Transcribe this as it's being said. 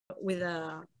with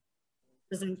a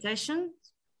presentation.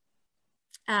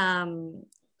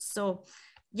 So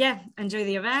yeah, enjoy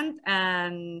the event,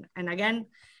 and again,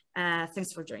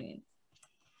 thanks for joining.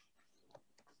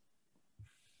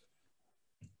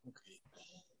 Okay.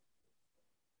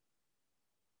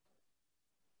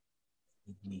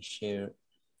 Let me share.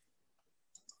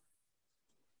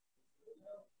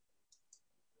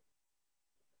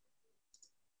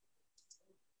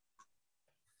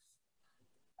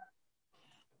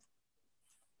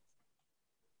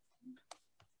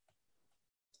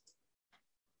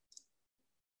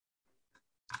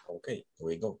 Okay, here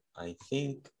we go. I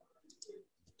think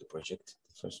the project,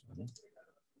 the first one,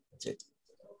 that's it.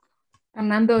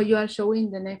 Fernando, you are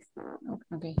showing the next.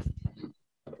 Okay.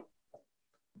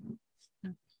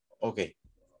 Okay,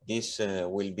 this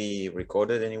will be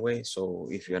recorded anyway, so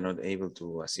if you are not able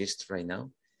to assist right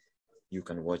now, you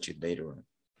can watch it later on.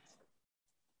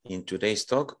 In today's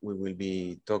talk, we will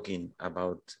be talking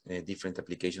about different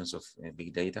applications of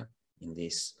big data in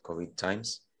these COVID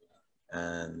times.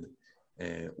 And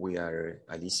we are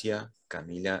Alicia,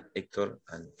 Camila, Héctor,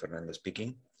 and Fernando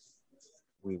speaking.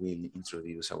 We will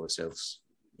introduce ourselves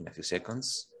in a few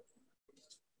seconds.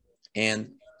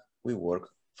 And we work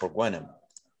for Quanam.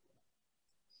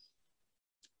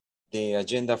 The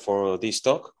agenda for this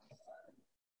talk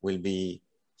will be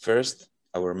first,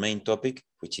 our main topic,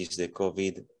 which is the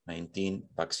COVID-19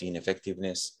 vaccine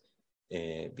effectiveness,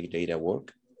 big data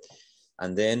work.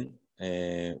 And then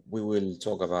we will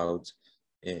talk about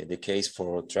the case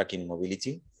for tracking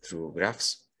mobility through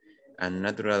graphs and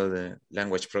natural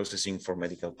language processing for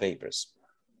medical papers.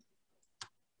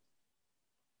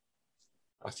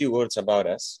 A few words about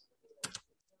us.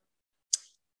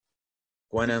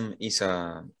 Quanam is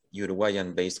a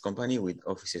Uruguayan-based company with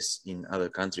offices in other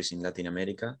countries in Latin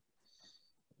America,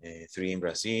 3 in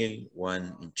Brazil,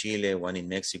 1 in Chile, 1 in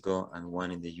Mexico, and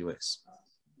 1 in the US.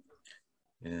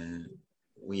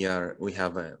 We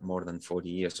have more than 40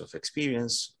 years of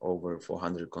experience, over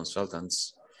 400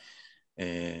 consultants.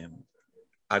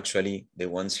 Actually, the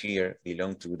ones here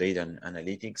belong to data and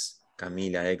analytics,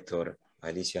 Camila, Héctor,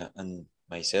 Alicia, and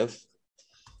myself.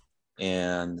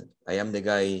 And I am the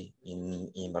guy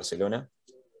in Barcelona.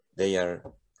 They are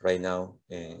right now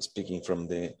speaking from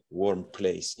the warm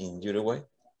place in Uruguay.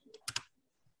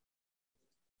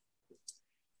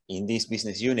 In this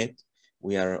business unit,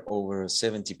 we are over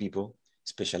 70 people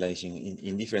specializing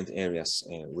in different areas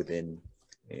within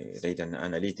data and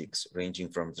analytics, ranging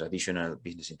from traditional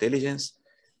business intelligence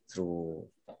through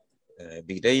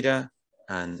big data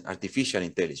and artificial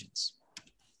intelligence.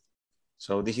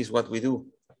 So this is what we do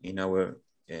in our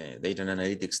data and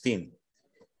analytics team.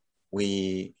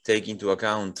 We take into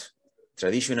account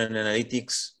traditional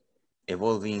analytics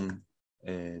evolving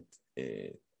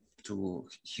to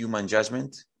human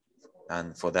judgment,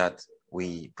 and for that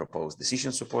we propose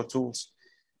decision support tools,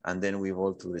 and then we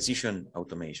evolve to decision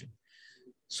automation.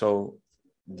 So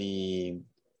the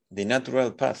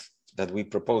natural path that we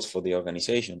propose for the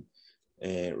organization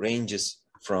ranges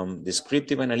from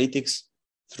descriptive analytics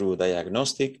through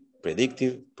diagnostic,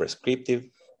 predictive, prescriptive,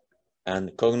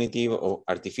 and cognitive or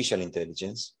artificial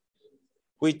intelligence,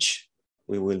 which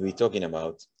we will be talking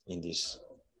about in this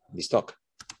talk.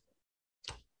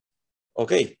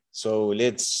 Okay, so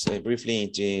let's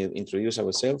briefly introduce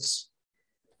ourselves.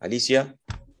 Alicia.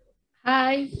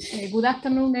 Hi, good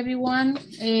afternoon, everyone.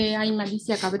 I'm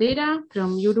Alicia Cabrera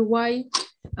from Uruguay.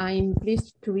 I'm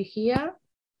pleased to be here.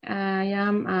 I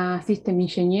am a system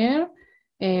engineer,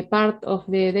 part of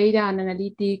the data and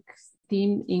analytics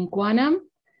team in Quanam.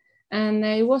 And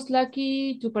I was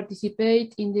lucky to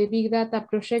participate in the big data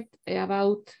project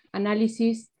about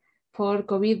analysis for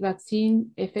COVID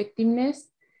vaccine effectiveness,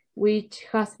 which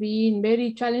has been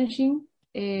very challenging.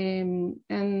 And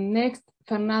next,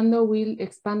 Fernando will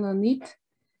expand on it.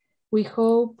 We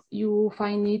hope you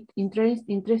find it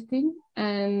interesting.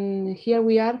 And here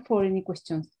we are for any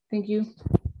questions. Thank you.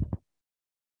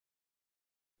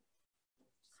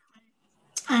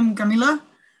 I'm Camila.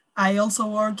 I also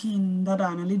work in data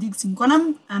analytics in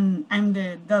Quanam, and I'm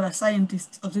the data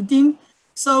scientist of the team.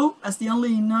 So as the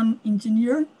only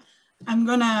non-engineer, I'm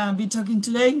gonna be talking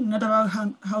today not about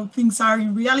how things are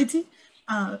in reality,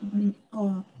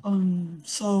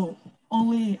 so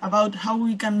only about how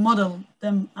we can model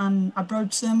them and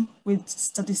approach them with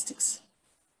statistics.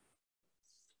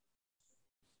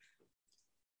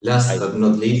 Last but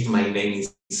not least, my name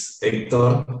is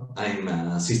Héctor. I'm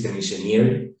a system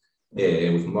engineer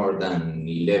with more than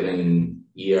 11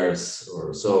 years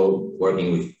or so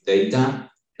working with data.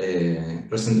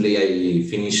 Recently, I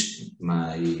finished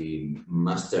my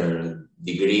master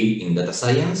degree in data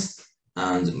science,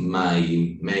 and my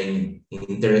main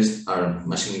interests are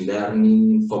machine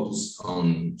learning, focused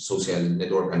on social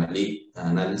network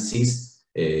analysis,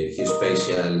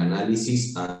 geospatial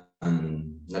analysis,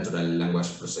 and natural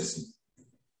language processing.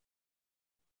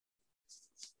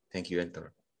 Thank you,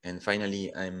 Héctor. And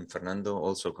finally, I'm Fernando,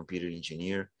 also computer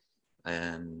engineer,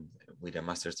 and with a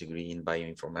master's degree in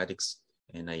bioinformatics,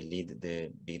 and I lead the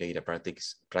big data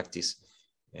practice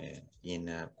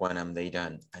in Quanam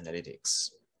Data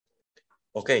Analytics.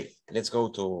 Okay, let's go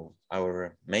to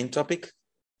our main topic,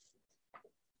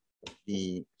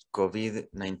 the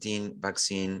COVID-19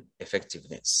 vaccine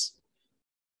effectiveness.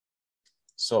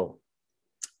 So,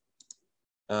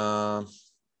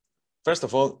 first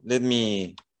of all, let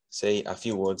me say a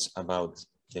few words about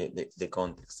the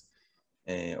context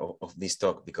of this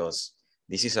talk, because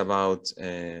this is about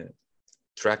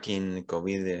tracking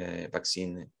COVID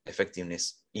vaccine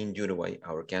effectiveness in Uruguay,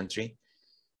 our country,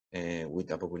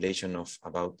 with a population of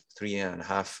about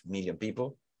 3.5 million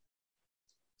people.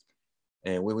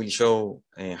 We will show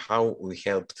how we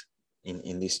helped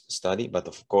in this study, but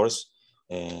of course,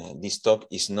 this talk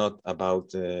is not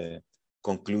about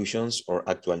conclusions or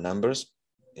actual numbers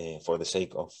for the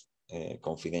sake of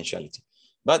confidentiality.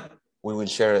 But we will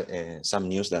share some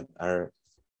news that are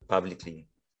publicly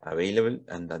available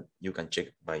and that you can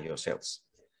check by yourselves.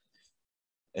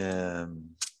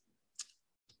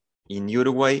 In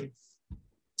Uruguay,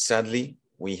 sadly,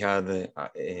 we had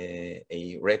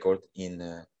a record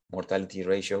in mortality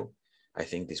ratio. I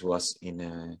think this was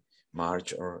in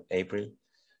March or April.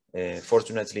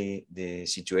 Fortunately, the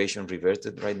situation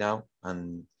reverted right now,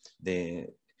 and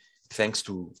thanks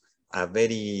to a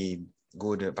very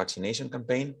good vaccination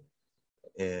campaign,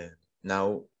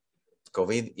 now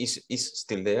COVID is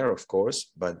still there, of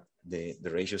course, but the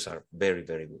ratios are very,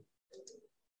 very good.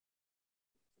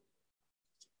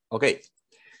 Okay,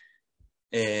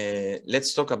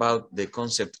 let's talk about the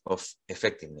concept of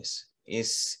effectiveness.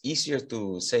 It's easier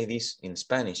to say this in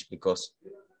Spanish because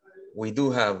we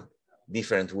do have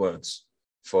different words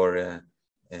for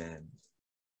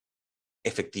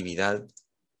efectividad.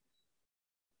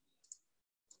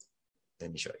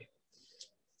 Let me show you.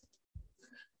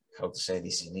 How to say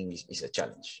this in English is a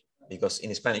challenge, because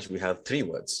in Spanish we have 3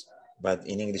 words, but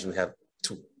in English we have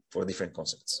 2 for different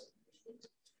concepts.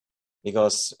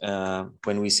 Because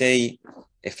when we say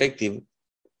effective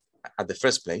at the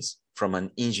first place, from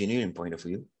an engineering point of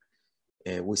view,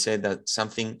 we say that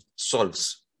something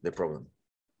solves the problem.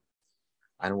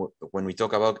 And when we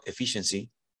talk about efficiency,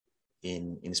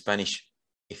 in Spanish,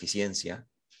 eficiencia,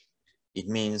 it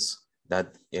means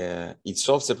that it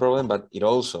solves the problem, but it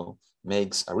also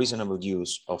makes a reasonable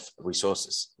use of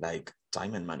resources like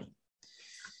time and money.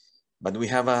 But we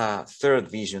have a third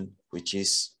vision, which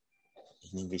is,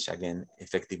 in English again,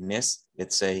 effectiveness,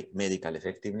 let's say medical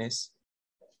effectiveness,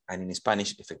 and in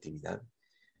Spanish, efectividad.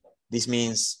 This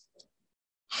means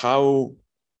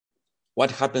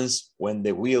what happens when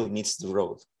the wheel meets the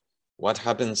road? What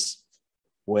happens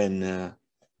when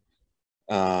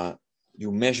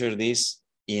you measure this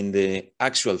in the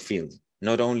actual field,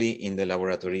 not only in the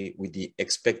laboratory with the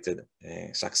expected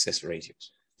success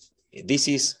ratios? This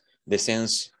is the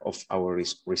sense of our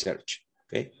research,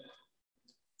 okay?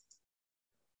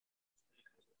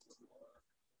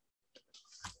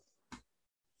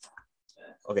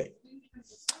 Okay,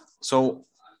 so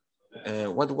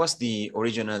what was the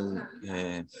original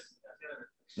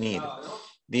need?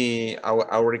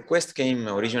 Our request came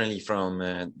originally from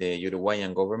the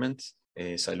Uruguayan government.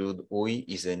 Salud UI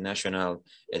is the national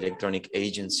electronic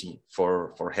agency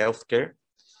for healthcare,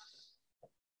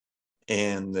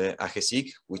 and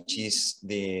AGESIC, which is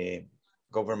the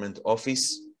government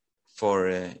office for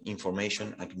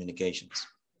information and communications.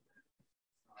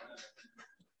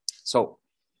 So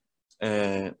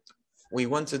we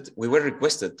were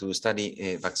requested to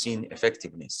study vaccine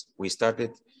effectiveness. We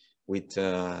started with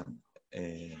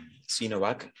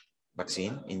Sinovac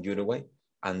vaccine in Uruguay,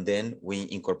 and then we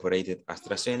incorporated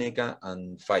AstraZeneca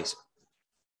and Pfizer.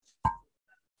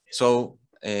 So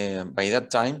by that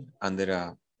time, under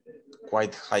a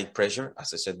quite high pressure,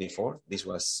 as I said before, this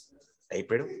was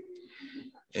April,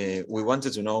 we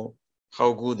wanted to know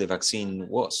how good the vaccine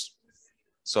was.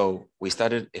 So we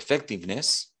started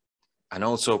effectiveness and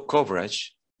also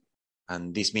coverage,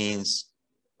 and this means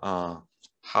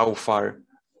how far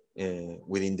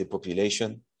within the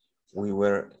population we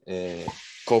were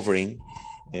covering.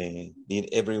 Did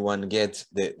everyone get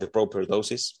the proper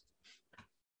doses?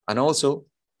 And also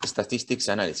statistics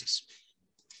analysis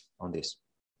on this.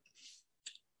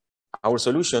 Our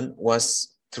solution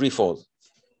was threefold.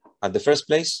 At the first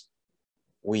place,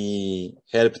 we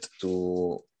helped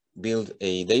to build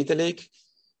a data lake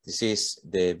This is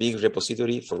the big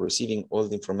repository for receiving all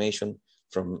the information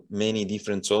from many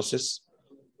different sources,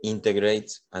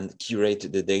 integrate and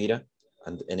curate the data,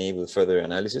 and enable further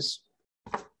analysis.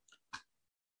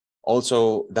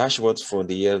 Also, dashboards for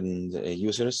the end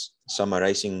users,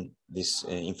 summarizing this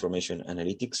information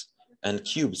analytics, and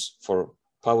cubes for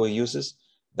power users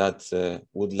that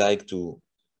would like to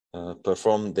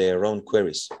perform their own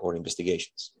queries or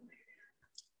investigations.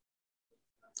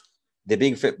 The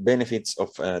big benefits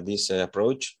of this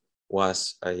approach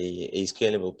was a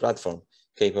scalable platform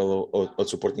capable of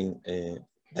supporting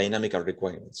dynamical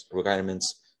requirements.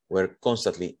 Requirements were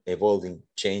constantly evolving,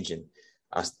 changing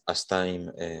as time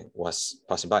was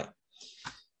passing by.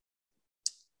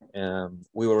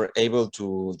 We were able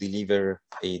to deliver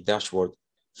a dashboard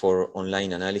for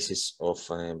online analysis of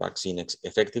vaccine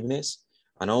effectiveness,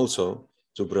 and also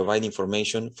to provide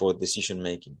information for decision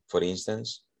making, for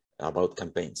instance, about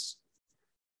campaigns.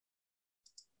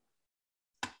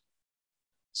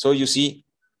 So you see,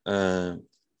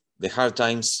 the hard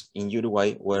times in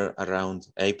Uruguay were around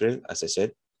April, as I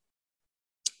said,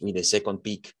 with a second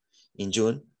peak in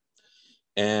June.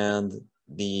 And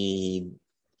the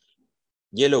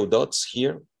yellow dots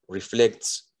here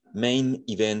reflects main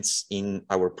events in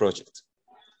our project.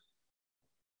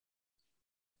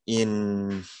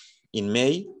 In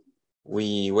May,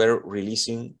 we were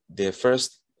releasing the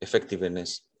first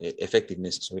effectiveness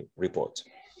report.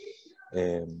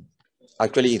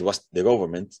 Actually, it was the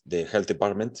government, the health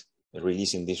department,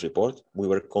 releasing this report. We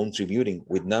were contributing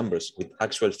with numbers, with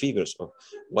actual figures of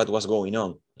what was going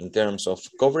on in terms of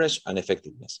coverage and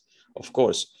effectiveness. Of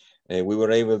course, we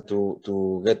were able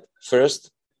to get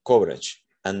first coverage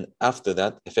and after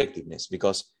that effectiveness,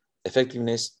 because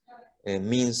effectiveness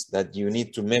means that you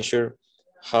need to measure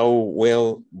how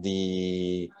well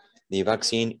the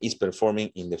vaccine is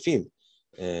performing in the field,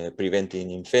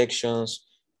 preventing infections,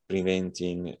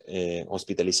 preventing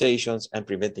hospitalizations, and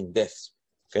preventing deaths,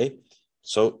 okay?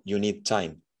 So you need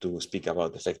time to speak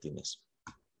about effectiveness.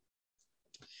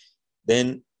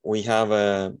 Then we have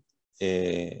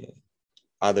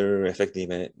other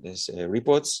effectiveness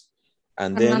reports.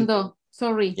 And Fernando, then,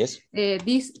 sorry. Yes?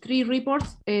 These 3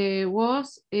 reports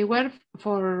were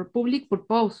for public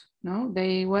purpose, no?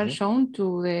 They were shown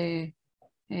to the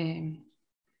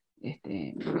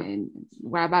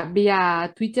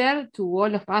via Twitter to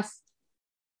all of us.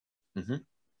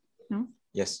 No?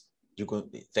 Yes, you could.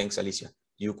 Thanks, Alicia.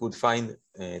 You could find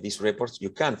these reports. You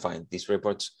can find these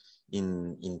reports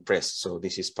in press. So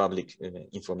this is public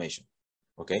information.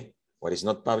 Okay. What is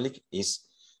not public is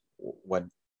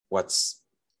what's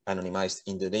anonymized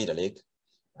in the data lake,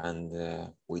 and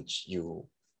which you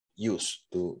use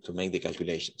to make the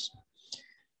calculations.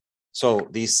 So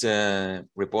these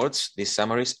reports, these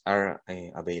summaries are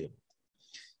available.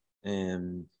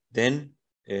 Then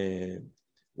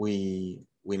we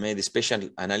made a special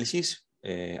analysis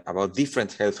about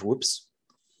different health groups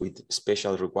with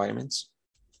special requirements.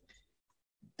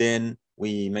 Then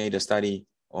we made a study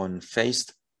on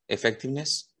phased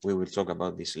effectiveness. We will talk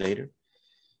about this later.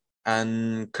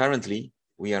 And currently,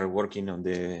 we are working on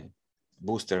the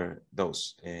booster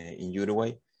dose in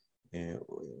Uruguay.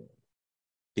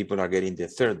 People are getting the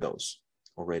 3rd dose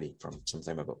already from some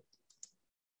time ago.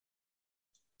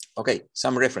 Okay,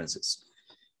 some references.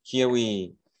 Here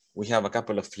we have a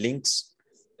couple of links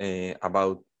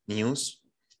about news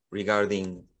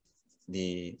regarding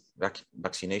the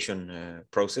vaccination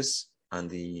process and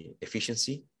the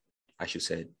efficiency, I should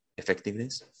say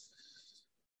effectiveness.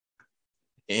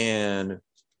 And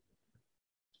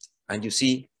you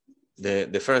see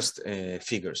the first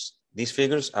figures. These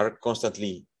figures are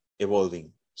constantly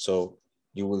evolving. So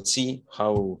you will see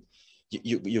how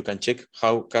you can check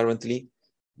how currently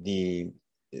the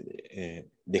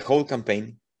whole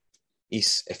campaign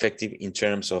is effective in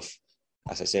terms of,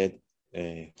 as I said,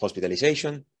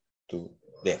 hospitalization to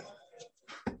death.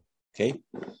 Okay,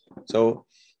 so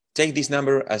take this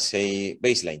number as a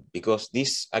baseline because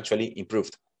this actually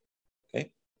improved.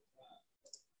 Okay.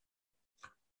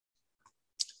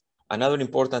 Another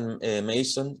important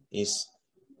milestone is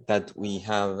that we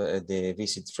have the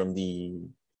visit from the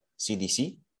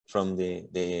CDC from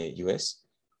the US,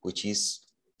 which is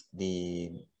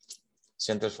the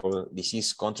Center for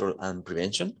Disease Control and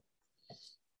Prevention.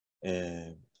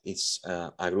 It's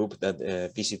a group that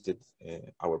visited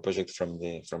our project from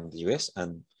the US,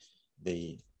 and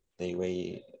they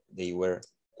were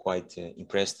quite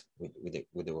impressed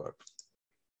with the work.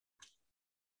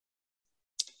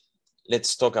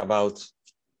 Let's talk about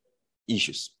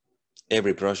issues.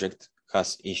 Every project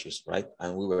has issues, right?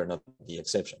 And we were not the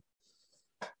exception.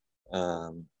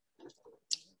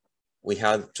 We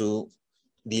had to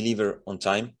deliver on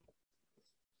time.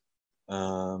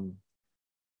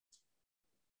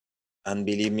 And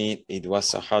believe me, it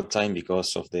was a hard time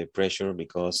because of the pressure,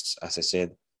 because as I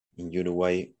said, in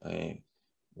Uruguay,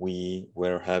 we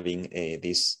were having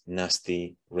this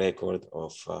nasty record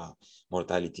of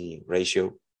mortality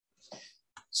ratio.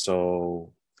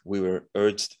 So we were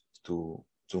urged to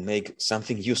make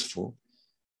something useful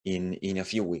in a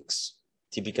few weeks.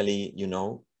 Typically, you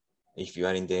know, if you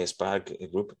are in the Spark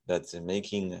group, that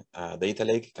making a data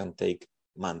lake can take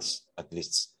months at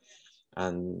least.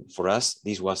 And for us,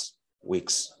 this was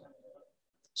weeks.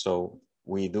 So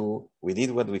we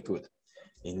did what we could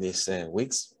in these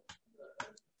weeks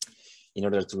in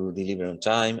order to deliver on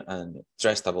time and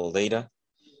trustable data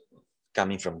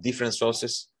coming from different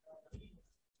sources.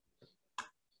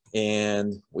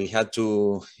 And we had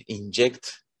to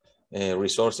inject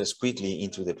resources quickly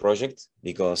into the project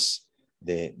because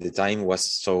the time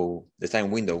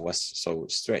window was so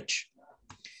stretched.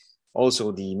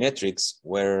 Also, the metrics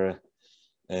were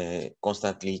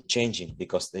constantly changing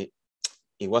because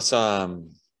it was a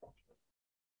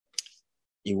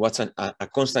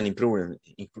constant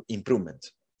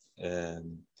improvement.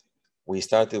 We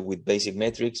started with basic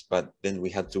metrics, but then we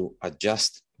had to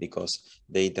adjust because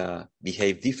data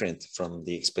behaved different from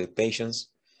the expectations.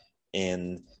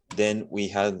 And then we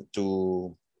had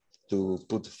to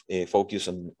put a focus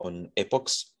on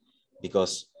epochs,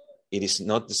 because it is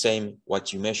not the same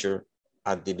what you measure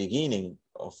at the beginning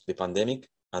of the pandemic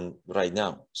and right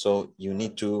now. So you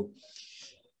need to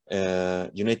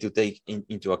take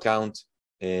into account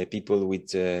people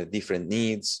with different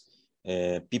needs.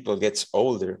 People gets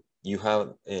older. You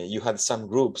had some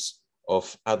groups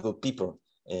of adult people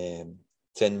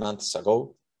 10 months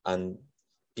ago, and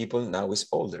people now is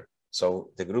older.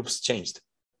 So the groups changed.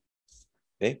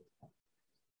 Okay.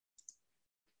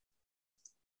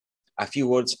 A few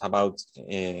words about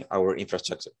our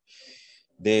infrastructure.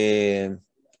 The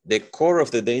core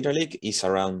of the data lake is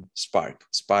around Spark.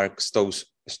 Spark stores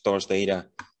data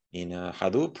in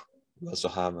Hadoop. We also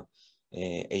have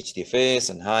HDFS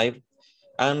and Hive.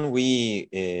 And we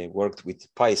worked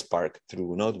with PySpark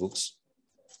through notebooks.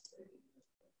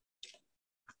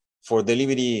 For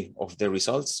delivery of the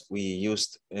results, we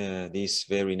used this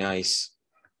very nice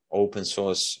open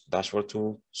source dashboard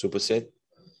tool, Superset,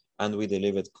 and we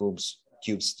delivered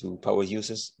cubes to power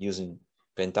users using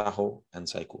Pentaho and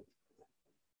Saiku.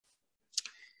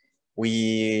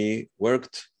 We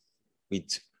worked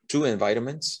with 2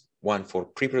 environments, one for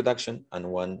pre-production and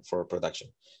one for production.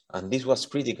 And this was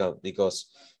critical because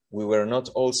we were not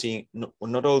also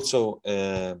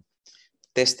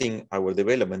testing our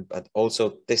development, but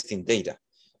also testing data,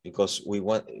 because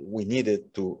we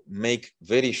needed to make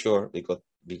very sure,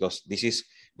 because this is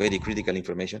very critical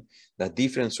information, that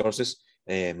different sources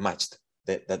matched,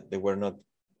 that they were not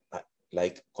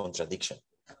like contradiction.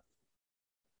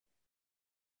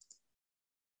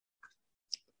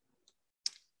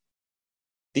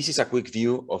 This is a quick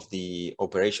view of the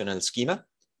operational schema.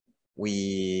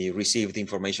 We received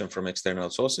information from external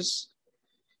sources,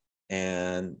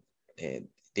 and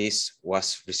this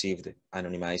was received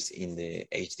anonymized in the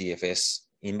HDFS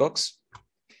inbox.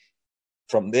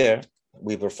 From there,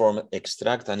 we perform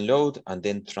extract and load, and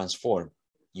then transform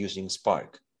using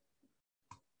Spark,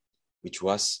 which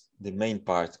was the main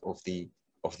part of the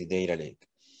data lake.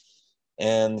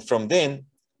 And from then,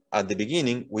 at the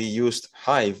beginning, we used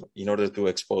Hive in order to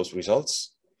expose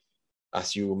results.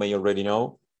 As you may already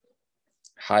know,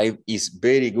 Hive is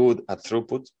very good at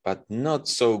throughput, but not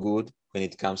so good when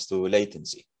it comes to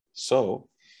latency. So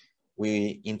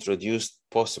we introduced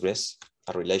Postgres,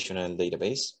 a relational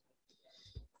database,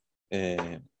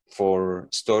 for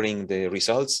storing the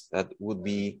results that would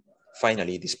be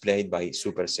finally displayed by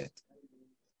Superset.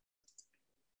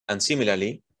 And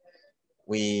similarly,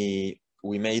 we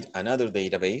made another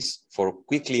database for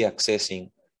quickly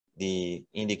accessing the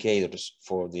indicators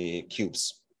for the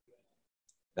cubes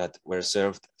that were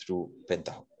served through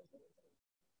Pentaho.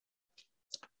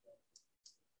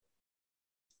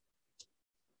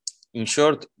 In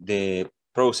short, the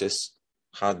process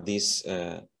had these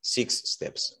 6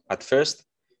 steps. At first,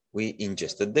 we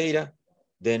ingested data,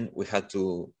 then we had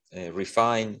to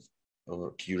refine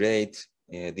or curate,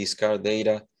 discard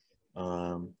data.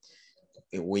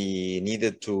 We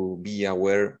needed to be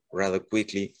aware rather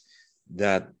quickly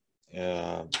that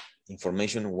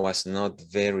information was not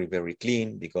very, very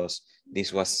clean, because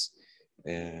this was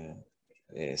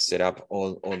set up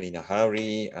all in a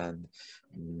hurry, and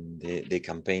the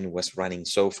campaign was running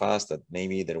so fast that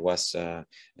maybe there was a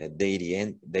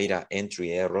data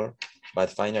entry error, but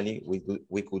finally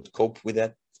we could cope with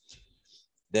that.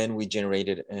 Then we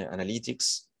generated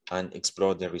analytics and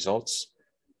explored the results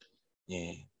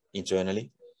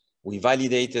internally. We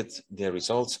validated the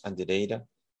results and the data,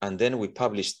 and then we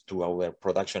published to our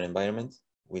production environment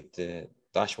with the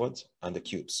dashboards and the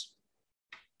cubes.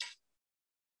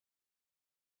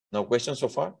 No questions so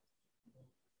far?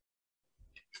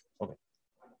 Okay.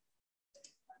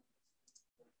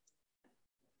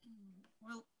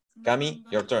 Well, Cami,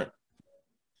 your turn.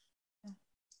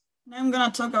 Now I'm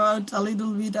going to talk about a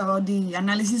little bit about the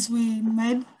analysis we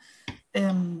made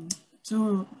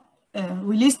to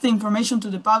release the information to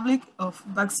the public of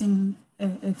vaccine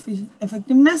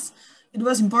effectiveness. It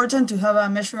was important to have a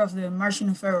measure of the margin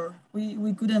of error.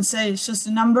 We couldn't say it's just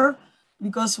a number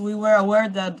because we were aware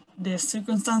that the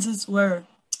circumstances were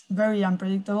very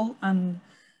unpredictable and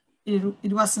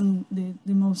it wasn't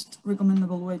the most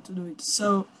recommendable way to do it.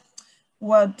 So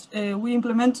what we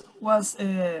implement was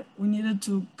we needed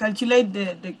to calculate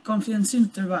the confidence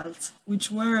intervals,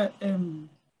 which were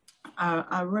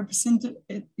represented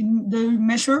in the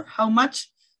measure how much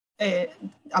a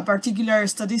particular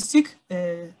statistic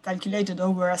calculated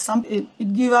over a sample.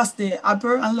 It gives us the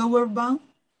upper and lower bound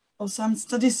of some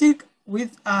statistic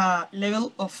with a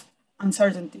level of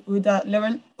uncertainty, with a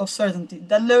level of certainty.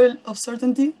 That level of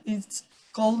certainty is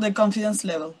called the confidence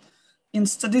level. In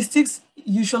statistics,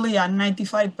 usually a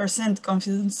 95%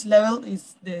 confidence level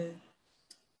is the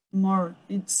more,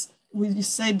 we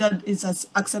say that it's as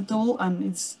acceptable and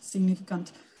it's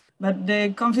significant. But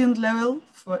the confidence level,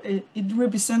 it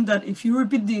represents that if you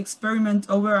repeat the experiment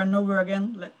over and over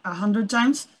again, like 100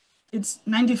 times, it's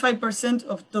 95%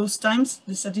 of those times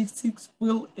the statistics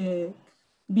will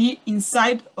be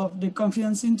inside of the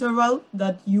confidence interval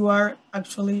that you are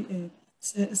actually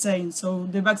saying. So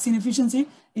the vaccine efficiency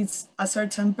is a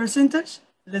certain percentage,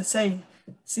 let's say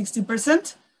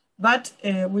 60%, but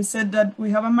we said that we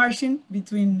have a margin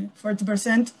between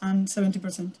 40% and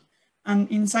 70%. And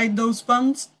inside those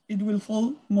bounds, it will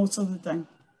fall most of the time.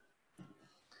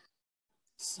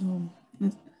 So,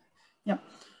 yeah.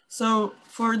 So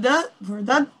for that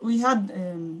we had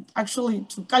actually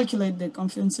to calculate the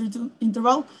confidence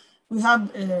interval, we have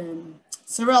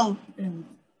several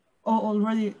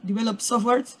already developed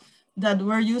softwares that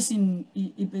were used in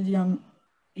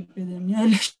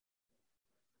epidemiology.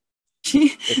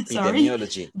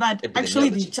 Sorry, but actually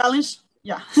the challenge,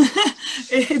 yeah,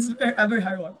 it's a very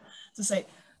hard one to say.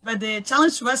 But the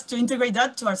challenge was to integrate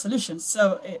that to our solutions.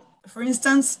 So, for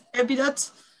instance,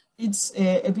 EpiDat, it's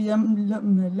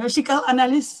epidemiological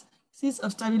analysis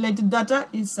of tabulated data.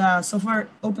 It's a software,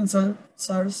 open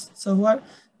source software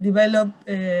developed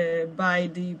by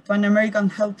the Pan American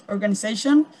Health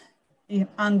Organization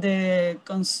and the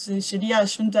Consejería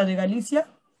Junta de Galicia.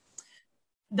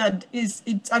 That is,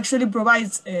 it actually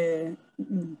provides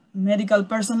medical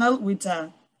personnel with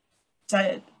a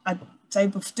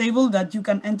type of table that you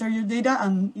can enter your data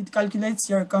and it calculates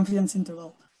your confidence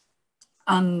interval.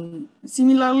 And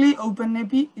similarly,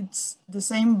 OpenEpi, it's the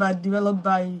same but developed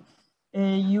by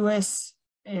a US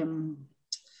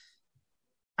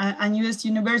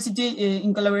university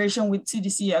in collaboration with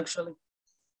CDC actually.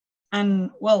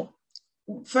 And well,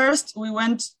 first we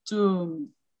went to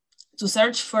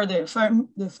search for the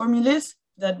formulas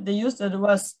that they used, that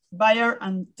was Bayer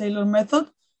and Taylor method,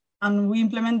 and we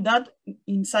implement that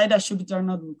inside a Jupyter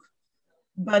notebook.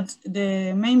 But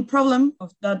the main problem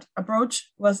of that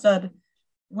approach was that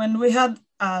when we had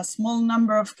a small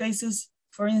number of cases,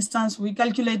 for instance, we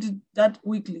calculated that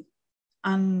weekly.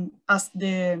 And as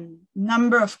the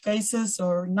number of cases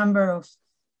or number of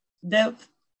deaths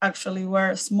actually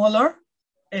were smaller,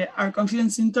 our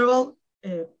confidence interval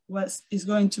is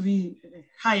going to be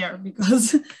higher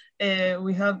because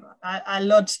we have a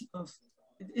lot of,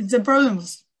 it's a problem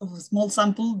of a small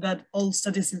sample that all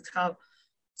statistics have.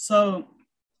 So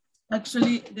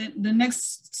actually the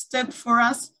next step for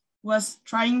us was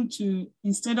trying to,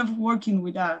 instead of working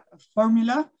with a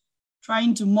formula,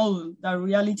 trying to model the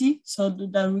reality so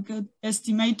that we could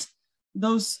estimate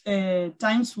those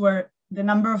times where the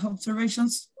number of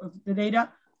observations of the data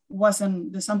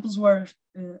wasn't, the samples were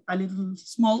a little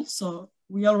small, so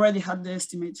we already had the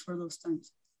estimates for those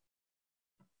times.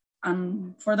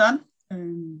 And for that,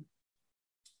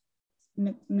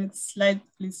 next slide,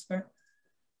 please, Fer.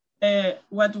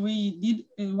 What we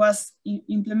did was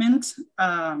implement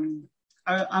a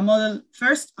model,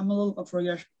 first, a model of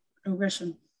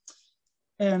regression.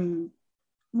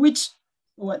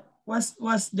 What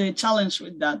was the challenge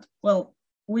with that? Well,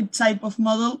 which type of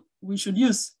model we should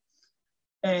use?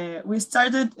 We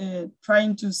started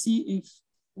trying to see if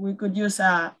we could use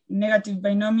a negative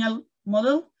binomial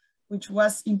model, which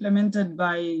was implemented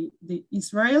by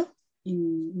Israel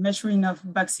in measuring of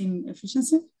vaccine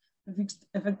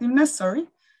effectiveness, sorry.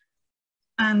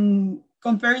 and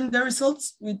comparing the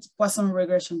results with Poisson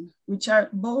regression, which are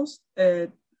both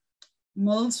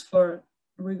models for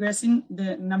regressing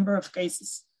the number of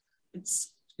cases.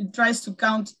 It tries to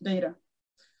count data.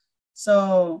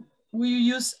 So we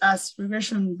use as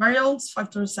regression variables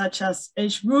factors such as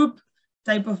age group,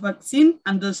 type of vaccine,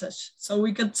 and dosage. So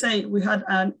we could say we had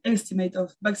an estimate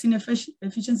of vaccine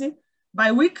efficiency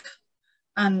by week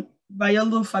and by all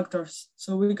those factors.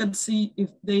 So we could see if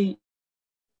they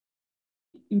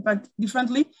impact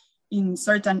differently in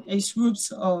certain age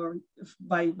groups or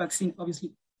by vaccine,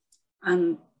 obviously.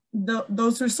 And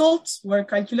those results were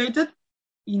calculated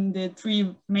in the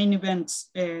three main events: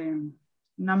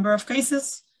 number of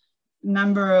cases,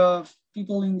 number of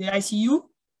people in the ICU,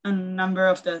 and number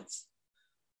of deaths.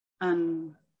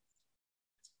 And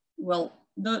well,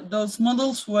 those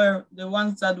models were the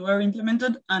ones that were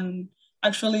implemented and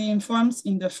actually informs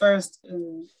in the first,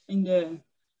 in the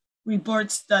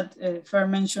reports that Fer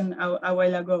mentioned a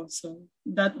while ago. So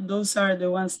those are the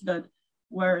ones that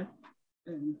were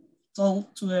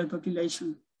told to the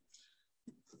population.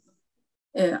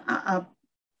 An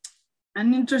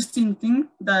interesting thing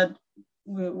that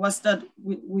was that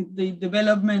with the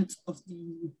development of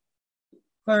the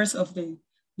course of the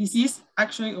disease,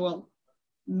 actually, well,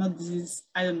 not disease,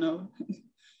 I don't know,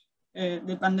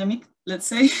 the pandemic, let's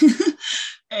say,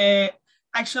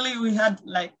 actually we had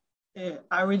like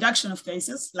a reduction of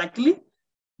cases, luckily,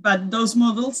 but those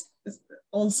models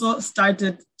also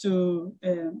started to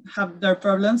have their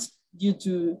problems due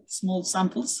to small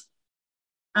samples.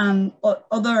 And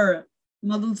other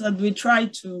models that we try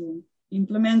to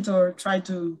implement or try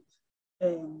to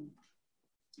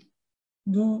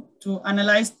do to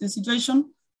analyze the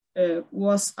situation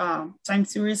was a time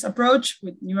series approach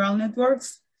with neural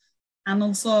networks, and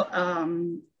also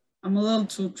a model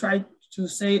to try to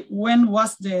say when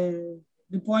was the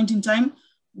point in time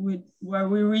where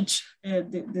we reach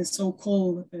the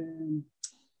so-called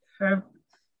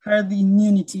herd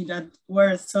immunity that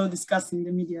were so discussed in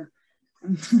the media.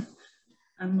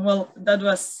 And well, that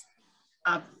was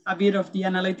a bit of the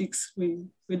analytics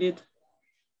we did.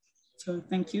 So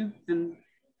thank you. And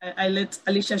I let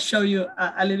Alicia show you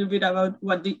a little bit about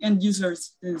what the end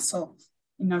users saw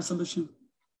in our solution.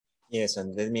 Yes,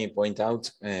 and let me point out,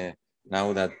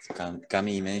 now that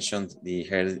Cami mentioned the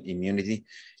herd immunity,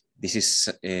 this is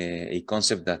a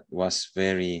concept that was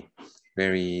very,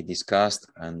 very discussed,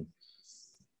 and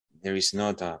there is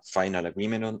not a final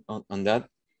agreement on that.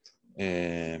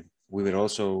 We were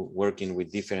also working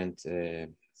with different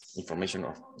information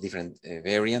of different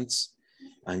variants,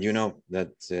 and you know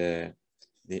that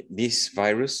this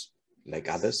virus, like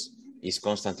others, is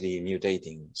constantly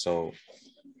mutating. So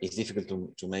it's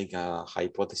difficult to make a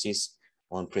hypothesis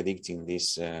on predicting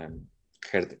this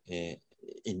herd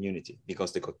immunity,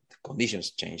 because the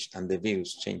conditions change and the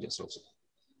virus changes also.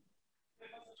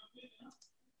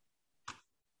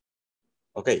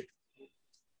 Okay,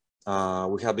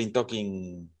 we have been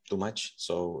talking too much,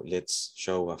 so let's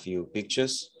show a few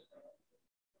pictures.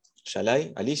 Shall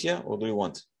I, Alicia, or do you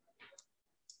want?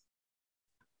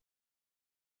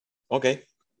 Okay.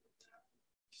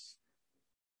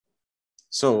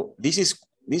 So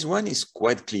this one is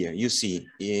quite clear. You see,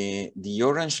 the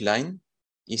orange line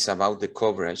is about the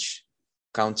coverage,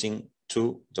 counting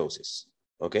 2 doses,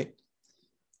 okay?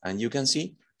 And you can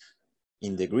see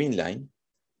in the green line,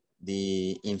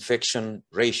 the infection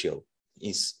ratio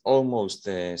is almost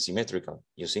symmetrical.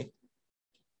 You see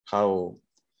how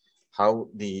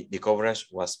the coverage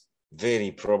was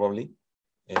very probably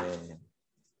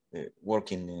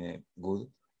working good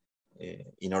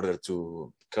in order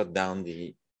to cut down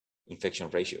the infection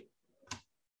ratio.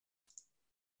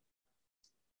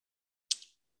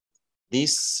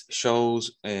 This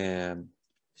shows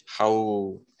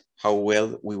how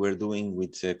well we were doing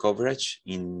with coverage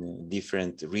in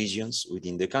different regions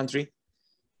within the country,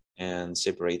 and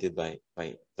separated by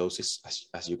doses.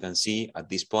 As you can see at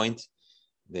this point,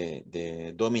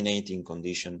 the dominating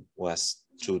condition was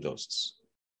 2 doses.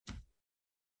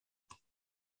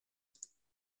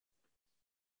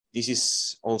 This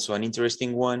is also an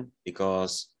interesting one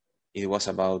because it was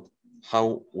about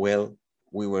how well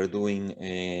we were doing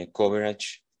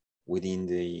coverage within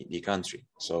the country.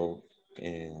 So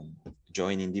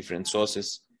joining different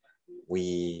sources,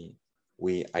 we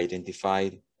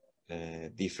identified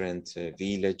different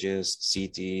villages,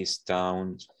 cities,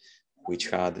 towns, which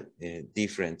had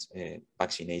different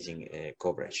vaccinating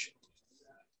coverage.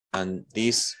 And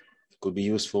this could be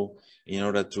useful in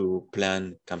order to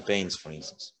plan campaigns, for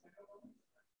instance.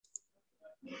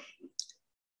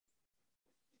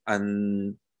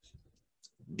 And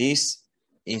this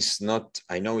is not,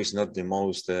 I know it's not the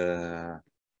most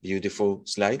beautiful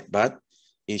slide, but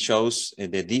it shows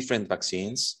the different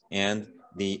vaccines and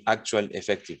the actual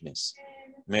effectiveness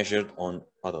measured on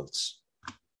adults.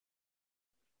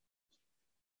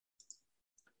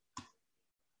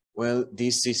 Well,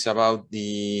 this is about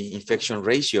the infection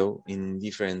ratio in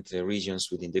different regions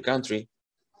within the country.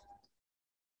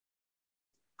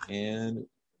 And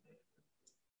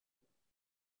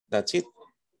that's it.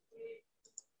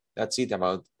 That's it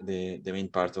about the main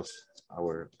part of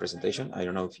our presentation. I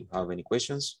don't know if you have any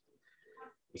questions.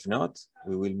 If not,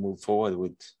 we will move forward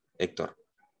with Héctor.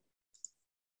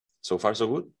 So far, so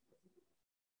good?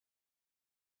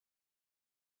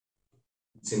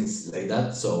 Seems like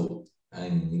that, so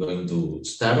I'm going to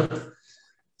start.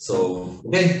 So,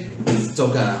 okay, let's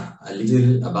talk a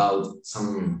little about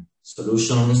some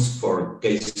solutions for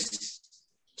case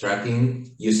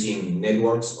tracking using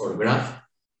networks or graph.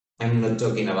 I'm not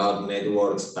talking about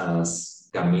networks as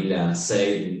Camila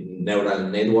said, neural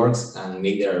networks, and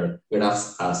neither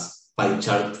graphs as pie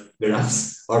chart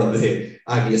graphs or the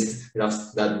ugliest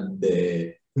graphs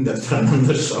that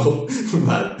Fernando showed,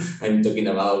 but I'm talking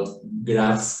about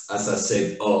graphs as a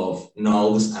set of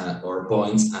nodes or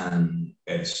points and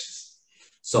edges.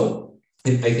 So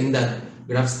I think that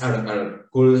graphs are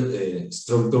cool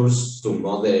structures to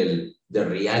model the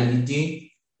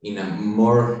reality in a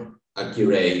more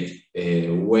accurate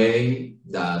way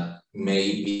that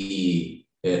maybe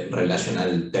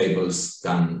relational tables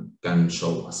can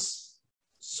show us.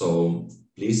 So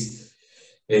please,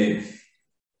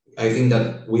 I think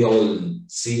that we all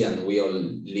see and we all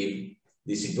live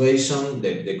the situation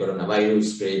that the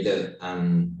coronavirus created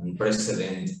an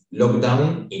unprecedented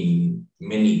lockdown in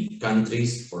many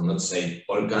countries, for not say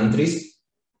all countries,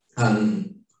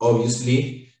 and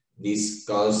obviously this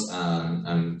caused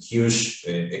a huge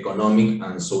economic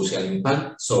and social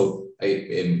impact. So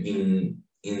in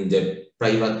the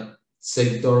private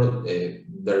sector,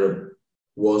 there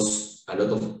was a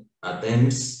lot of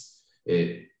attempts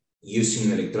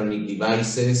using electronic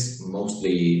devices,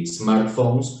 mostly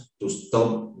smartphones, to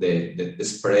stop the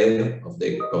spread of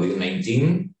the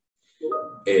COVID-19.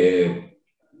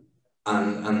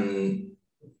 And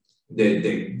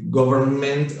the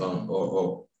government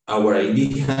or our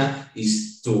idea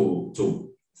is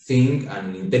to think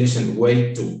an intelligent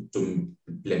way to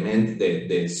implement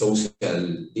the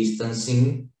social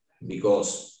distancing,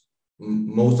 because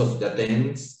most of the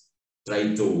attempts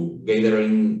try to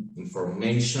gathering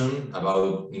information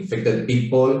about infected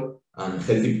people and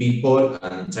healthy people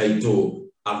and try to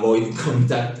avoid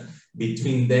contact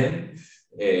between them.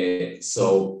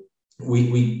 So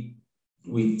we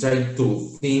try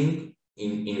to think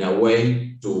in a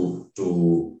way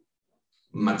to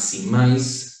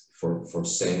maximize, for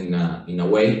saying in a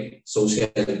way, social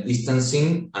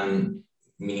distancing and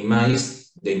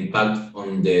minimize the impact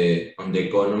on the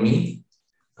economy.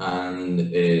 And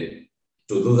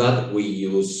to do that, we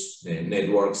use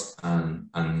networks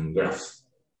and graphs.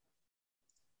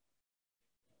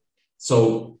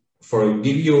 So for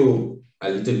give you a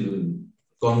little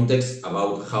context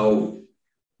about how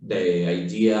the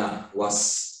idea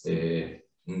was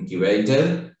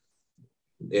incubated,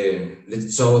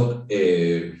 let's talk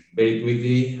very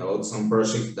quickly about some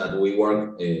projects that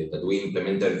we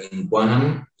implemented in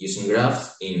Quanam using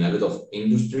graphs in a lot of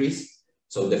industries.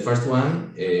 So the first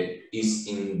one is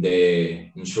in the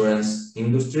insurance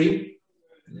industry.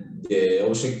 The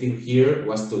objective here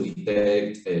was to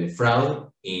detect fraud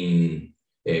in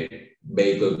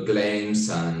vehicle claims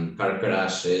and car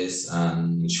crashes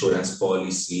and insurance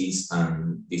policies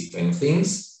and these kind of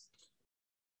things.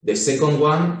 The second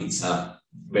one, it's a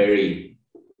very,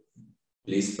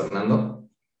 please, Fernando.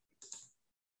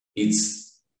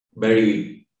 It's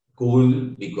very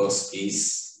cool because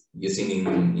it's using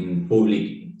in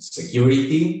public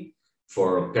security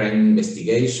for crime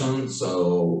investigation.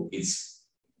 So it's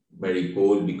very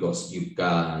cool because you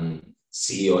can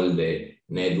see all the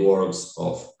networks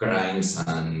of crimes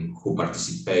and who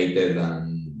participated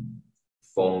and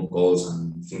phone calls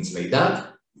and things like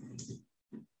that.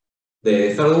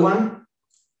 The third one,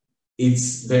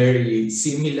 it's very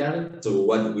similar to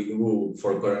what we do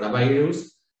for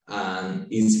coronavirus, and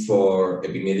it's for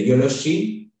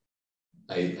epidemiology.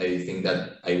 I think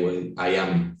that I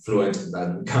am fluent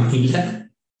than Camila.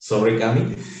 Sorry,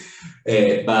 Cami.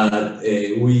 But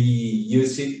we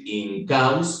use it in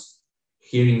cows.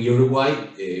 Here in Uruguay,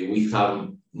 we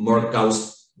have more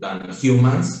cows than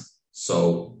humans,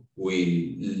 so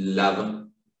we love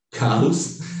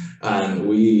cows, and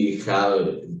we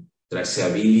have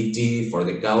traceability for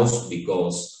the cows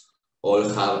because all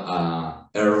have a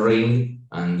air ring,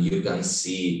 and you can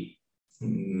see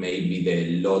maybe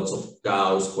the lots of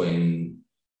cows when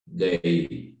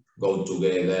they go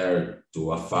together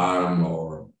to a farm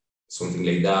or something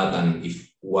like that. And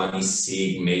if one is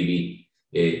sick, maybe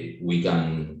we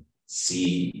can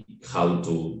see how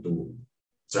to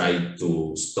try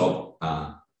to stop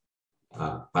a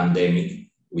pandemic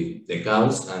with the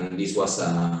cows. And this was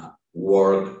a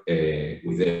work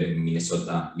with the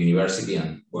Minnesota University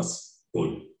and was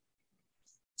cool.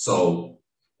 So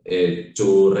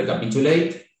to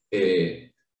recapitulate,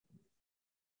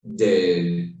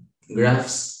 the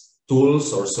graphs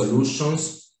tools or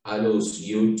solutions allows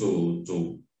you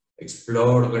to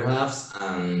explore graphs,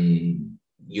 and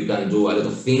you can do a lot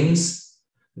of things.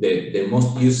 The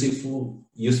most useful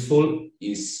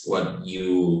is what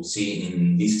you see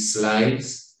in these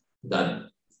slides, that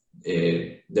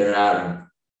there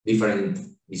are different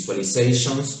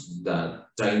visualizations that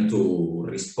trying to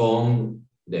respond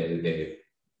the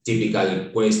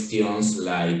typical questions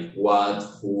like what,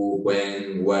 who,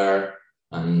 when, where,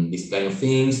 and these kind of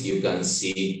things. You can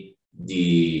see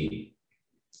the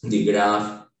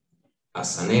graph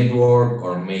as a network,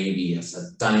 or maybe as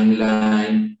a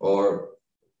timeline, or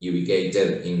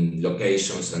ubicated in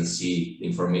locations and see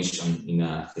information in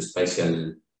a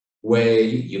spatial way.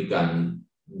 You can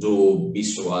do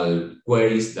visual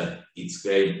queries that it's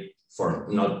great for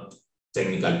not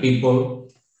technical people.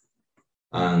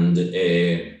 And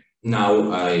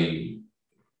now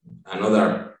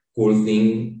another cool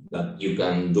thing that you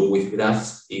can do with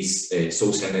graphs is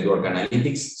social network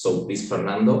analytics. So please,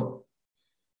 Fernando.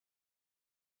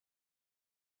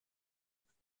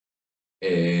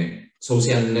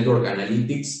 Social network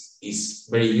analytics is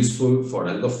very useful for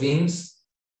a lot of things.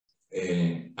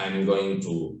 I'm going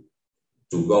to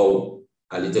go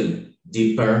a little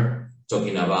deeper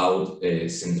talking about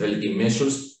centrality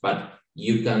measures, but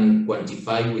you can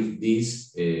quantify with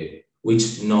this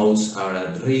which nodes are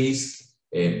at risk,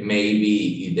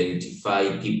 maybe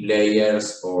identify key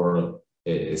players or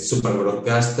super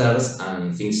broadcasters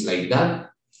and things like that.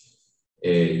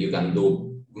 You can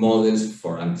do models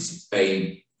for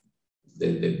anticipating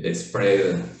the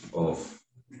spread of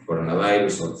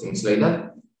coronavirus or things like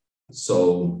that.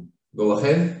 So go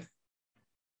ahead.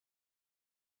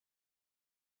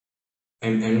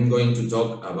 I'm going to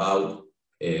talk about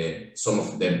some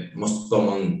of the most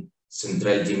common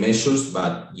centrality measures,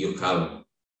 but you have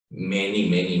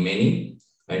many.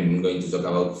 I'm going to talk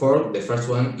about 4. The first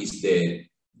one is the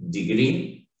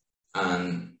degree,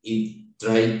 and it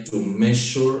tries to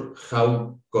measure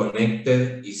how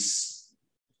connected is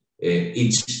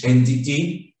each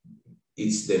entity.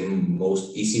 It's the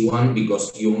most easy one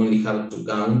because you only have to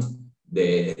count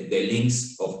the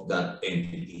links of that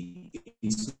entity.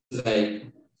 It's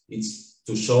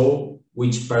to show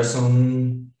which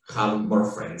person have more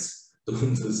friends,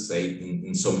 to say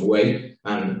in some way,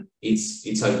 and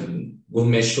it's a good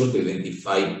measure to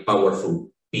identify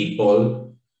powerful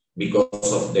people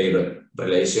because of their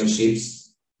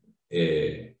relationships,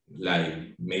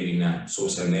 like maybe in a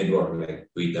social network like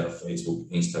Twitter, Facebook,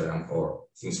 Instagram, or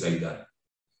things like that.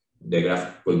 The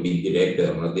graph could be directed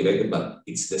or not directed, but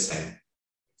it's the same.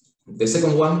 The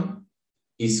second one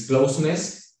is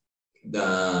closeness.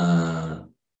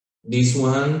 This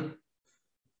one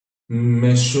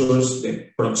measures the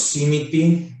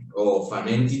proximity of an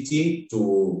entity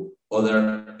to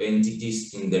other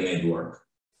entities in the network.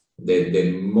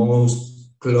 The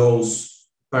most close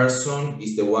person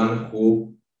is the one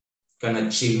who can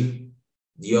achieve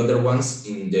the other ones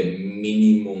in the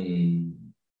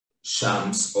minimum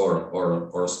jumps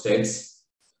or steps,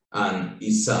 and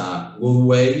it's a good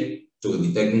way to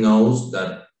detect nodes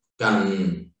that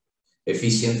can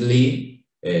efficiently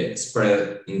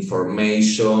spread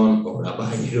information or a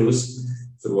virus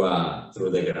through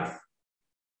the graph.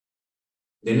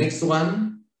 The next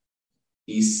one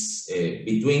is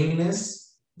betweenness.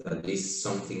 That is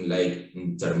something like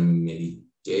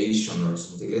intermediation or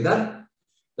something like that,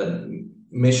 that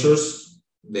measures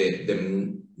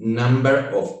the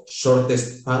number of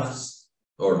shortest paths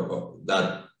or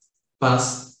that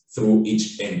pass through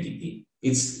each entity.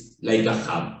 It's like a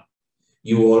hub.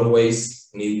 You always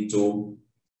need to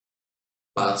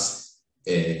pass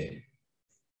to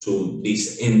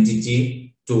this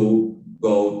entity to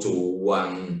go to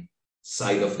one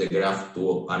side of the graph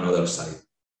to another side.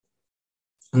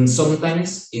 And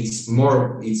sometimes it's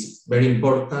very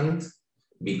important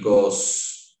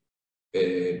because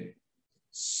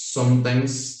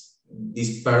sometimes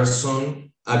this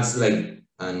person acts like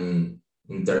an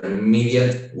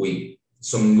intermediate with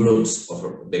some groups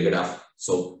of the graph.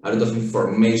 So a lot of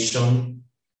information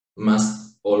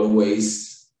must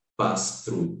always pass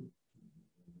through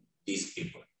these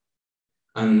people.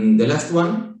 And the last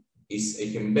one is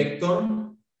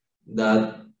eigenvector,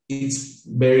 that it's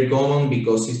very common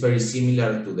because it's very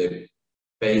similar to the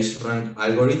PageRank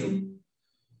algorithm.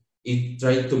 It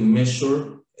tries to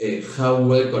measure how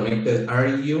well connected are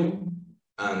you,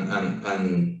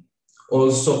 and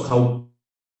also how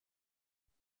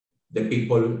the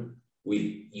people with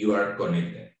you are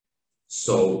connected.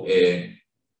 So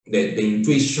the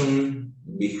intuition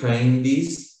behind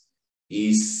this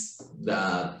is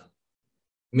that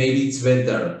maybe it's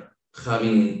better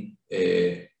having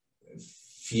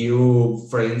few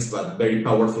friends but very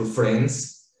powerful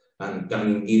friends and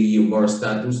can give you more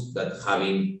status than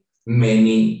having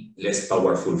many less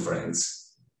powerful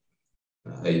friends.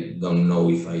 I don't know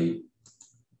if I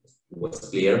was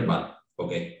clear, but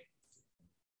okay.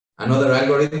 Another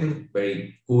algorithm,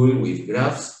 very cool with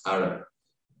graphs, are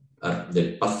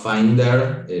the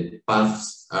pathfinder.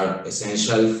 Paths are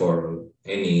essential for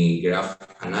any graph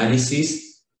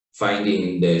analysis.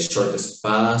 Finding the shortest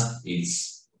path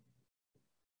is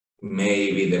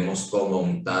maybe the most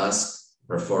common task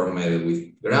performed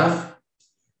with graph,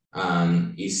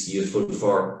 and is useful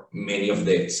for many of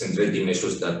the centrality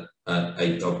measures that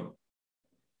I talked.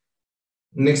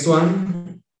 Next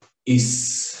one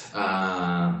is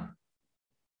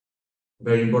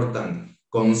very important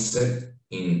concept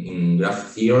in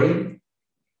graph theory,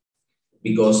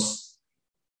 because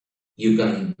you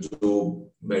can do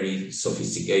very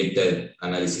sophisticated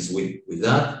analysis with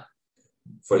that.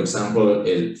 For example,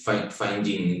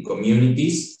 finding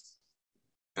communities.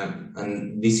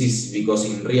 And this is because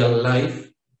in real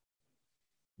life,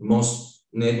 most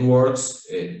networks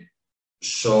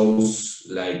shows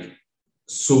like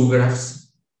subgraphs.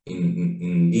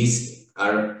 In this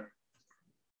are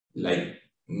like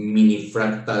mini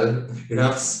fractal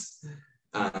graphs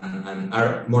and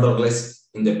are more or less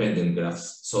independent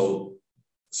graphs. So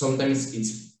sometimes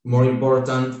it's more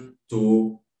important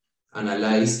to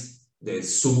analyze the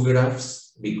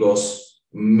subgraphs because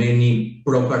many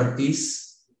properties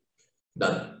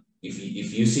that if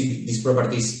you see these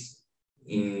properties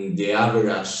in the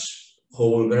average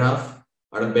whole graph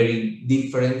are very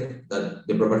different than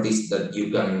the properties that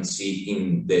you can see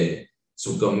in the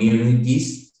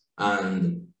subcommunities,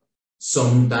 and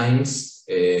sometimes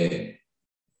it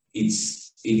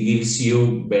gives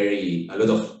you a lot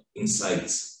of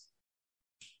insights.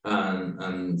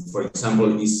 And for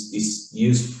example, it's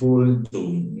useful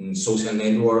in social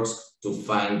networks to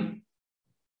find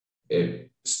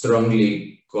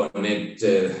strongly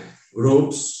connected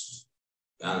groups,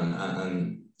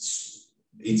 and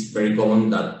it's very common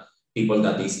that people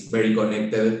that is very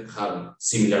connected have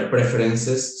similar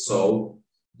preferences, so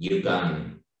you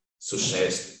can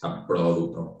suggest a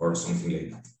product or something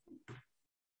like that.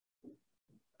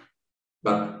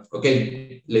 But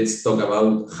okay, let's talk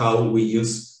about how we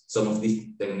use some of these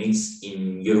techniques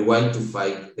in Uruguay to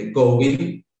fight the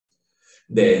COVID.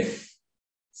 The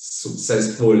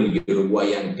successful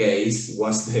Uruguayan case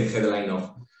was the headline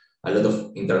of a lot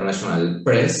of international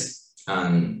press,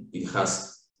 and it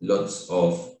has lots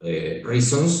of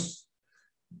reasons.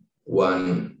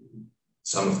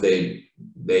 Some of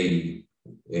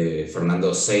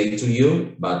Fernando said to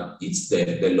you, but it's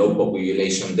the low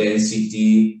population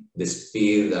density, the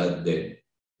speed that the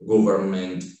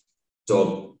government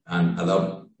took and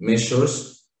adopt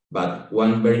measures. But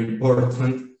one very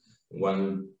important,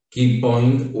 one key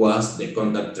point was the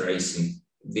contact tracing.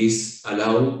 This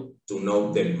allowed to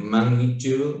know the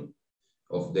magnitude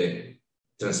of the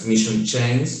transmission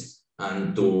chains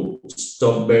and to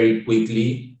stop very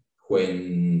quickly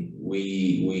when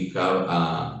we have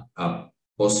a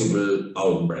possible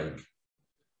outbreak.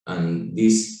 And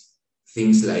these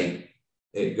things like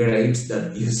grapes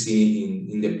that you see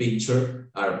in the picture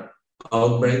are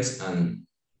outbreaks, and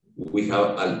we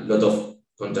have a lot of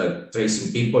contact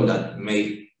tracing people that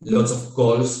made lots of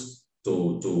calls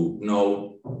to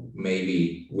know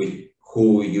maybe with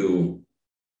who you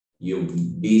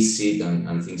visit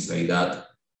and things like that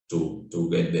to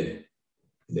get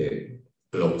the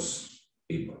close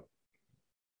people.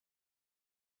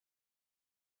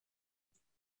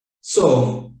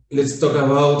 So let's talk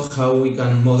about how we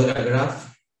can model a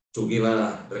graph to give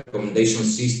a recommendation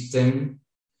system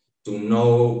to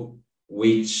know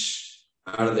which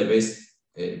are the best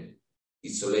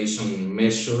isolation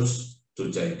measures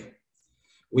to take.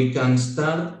 We can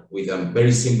start with a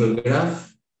very simple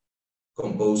graph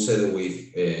composed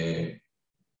with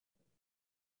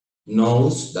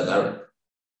nodes that are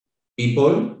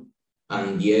people,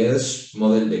 and yes,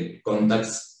 model the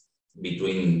contacts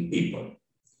between people.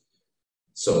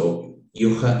 So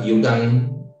you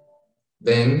can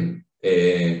then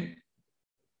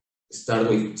start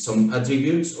with some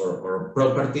attributes or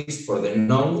properties for the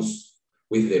nodes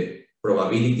with the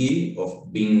probability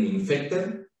of being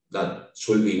infected. That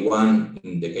should be 1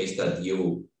 in the case that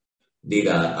you did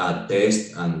a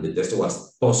test and the test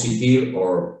was positive,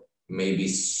 or maybe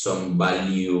some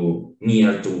value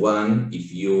near to 1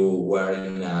 if you were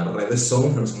in a red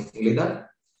zone or something like that.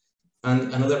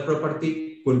 And another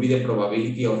property could be the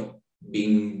probability of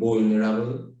being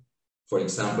vulnerable. For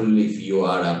example, if you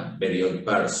are a very old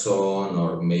person,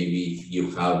 or maybe if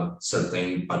you have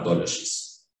certain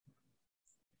pathologies.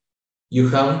 You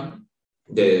have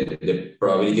the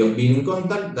probability of being in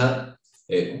contact that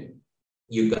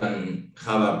you can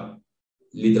have a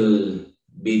little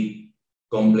bit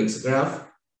complex graph,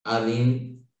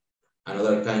 adding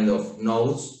another kind of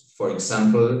nodes, for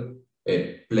example,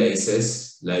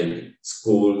 places like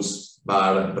schools,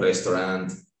 bar,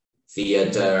 restaurant,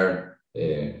 theater,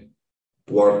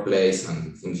 workplace,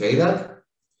 and things like that.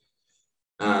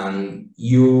 And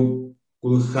you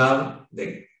could have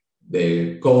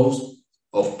the cost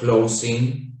of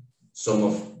closing some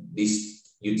of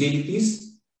these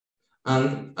utilities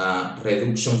and a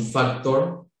reduction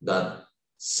factor that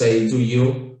say to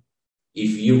you,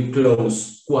 if you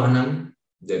close Quanam,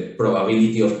 the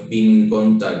probability of being in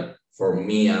contact for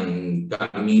me and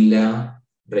Camila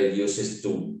reduces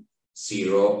to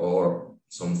 0 or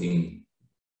something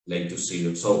like to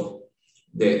 0. So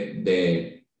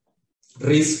the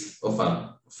risk of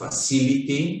a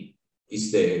facility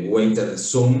is the weighted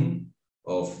sum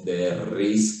of the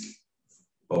risk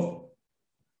of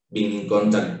being in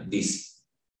contact with these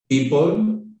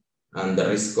people, and the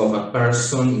risk of a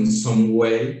person in some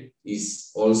way is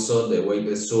also the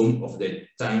weighted sum of the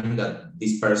time that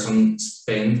this person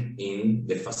spent in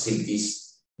the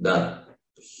facilities that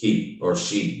he or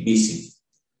she visited.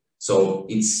 So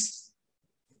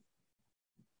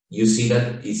you see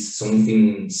that it's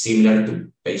something similar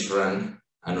to PageRank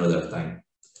another time.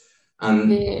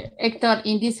 And Héctor,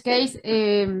 in this case,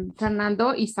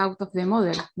 Fernando is out of the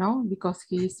model, no? Because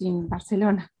he is in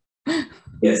Barcelona.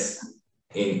 Yes.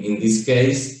 In this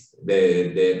case,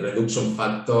 the reduction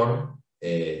factor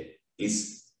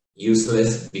is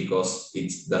useless because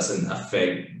it doesn't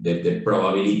affect the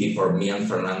probability for me and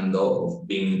Fernando of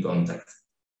being in contact.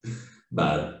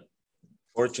 But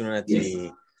fortunately,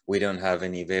 yes, we don't have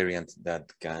any variant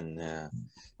that can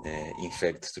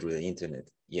infect through the internet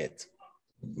yet.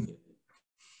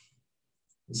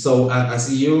 So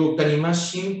as you can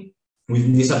imagine,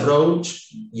 with this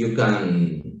approach, you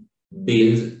can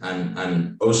build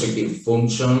an objective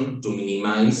function to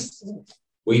minimize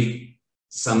with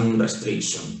some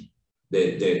restriction.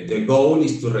 The goal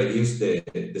is to reduce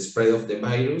the spread of the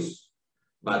virus,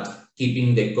 but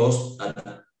keeping the cost at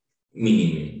a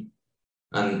minimum.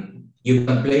 And you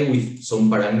can play with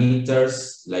some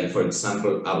parameters, like for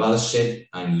example, a budget,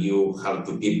 and you have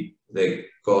to keep the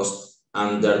cost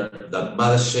under that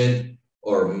budget,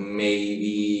 or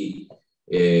maybe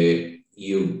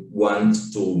you want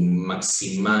to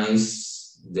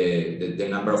maximize the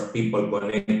number of people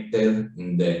connected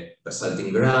in the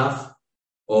resulting graph,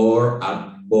 or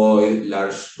avoid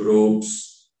large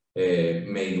groups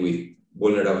made with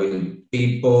vulnerable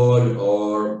people,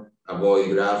 or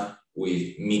avoid graph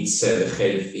with mixed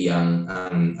healthy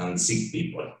and sick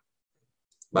people.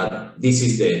 But this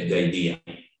is the idea.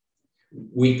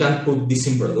 We can't put this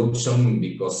in production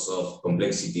because of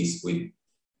complexities with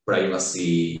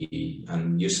privacy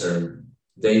and user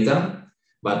data,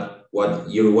 but what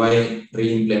Uruguay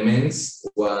re-implements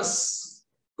was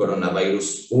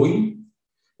coronavirus UI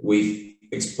with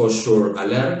exposure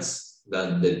alerts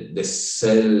that the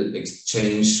cell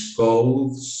exchange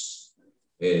codes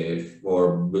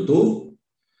for Bluetooth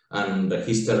and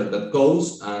register that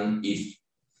codes, and if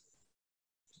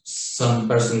some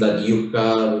person that you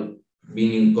have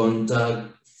been in contact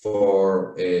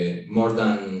for more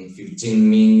than 15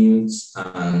 minutes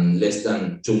and less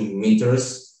than 2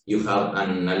 meters, you have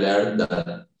an alert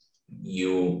that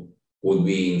you would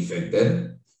be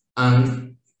infected.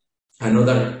 And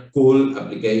another cool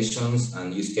applications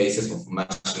and use cases of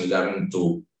machine learning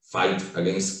to fight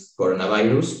against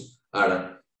coronavirus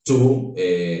are to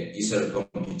user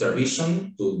computer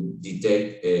vision to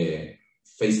detect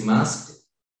face mask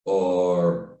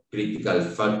or critical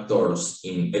factors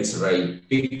in X-ray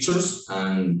pictures,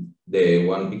 and the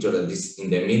one picture that is in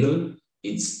the middle,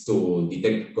 it's to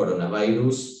detect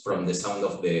coronavirus from the sound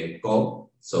of the cough.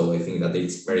 So I think that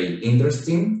it's very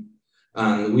interesting.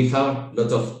 And we have a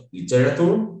lot of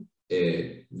literature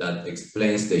that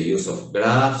explains the use of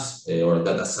graphs or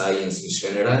data science in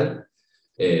general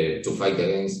to fight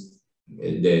against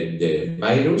the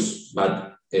virus.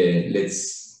 But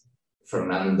let's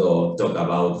Fernando talk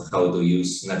about how to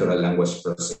use natural language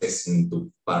processing to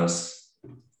parse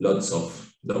lots of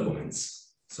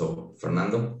documents. So,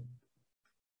 Fernando.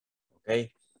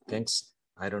 Okay, thanks.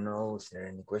 I don't know if there are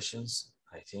any questions.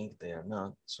 I think they are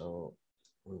not, so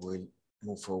we will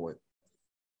move forward.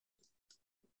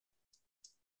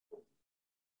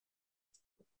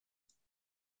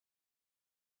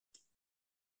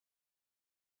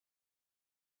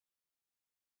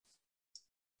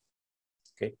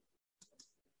 Okay.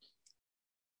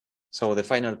 So the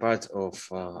final part of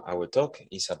our talk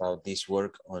is about this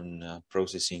work on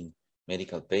processing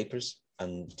medical papers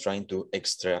and trying to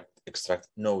extract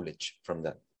knowledge from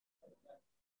that.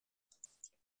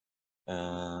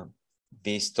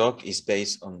 This talk is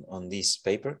based on this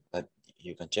paper that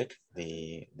you can check.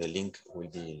 The link will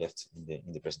be left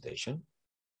in the presentation.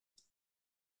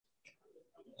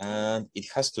 And it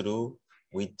has to do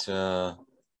with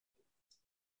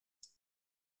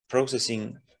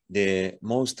processing the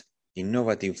most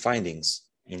innovative findings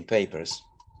in papers.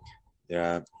 There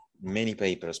are many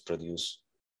papers produced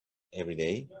every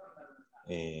day.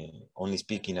 Only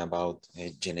speaking about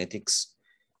genetics,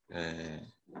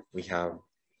 we have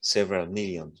several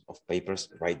millions of papers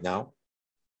right now.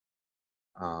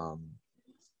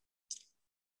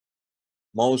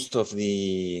 Most of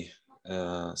the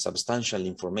substantial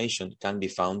information can be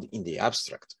found in the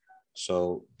abstract.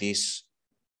 So this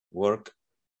work,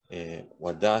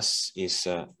 what does is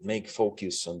make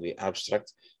focus on the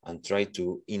abstract and try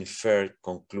to infer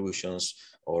conclusions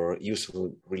or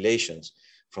useful relations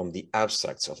from the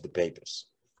abstracts of the papers.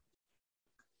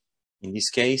 In this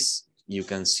case, you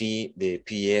can see the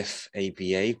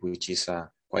PF-APA, which is a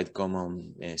quite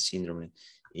common syndrome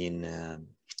in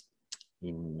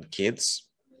kids,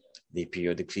 the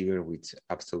periodic fever with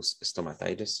aphthous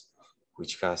stomatitis,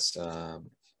 which has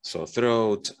sore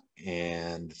throat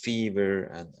and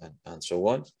fever and so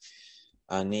on.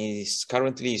 And is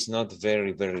currently is not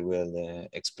very well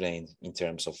explained in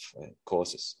terms of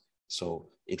causes. So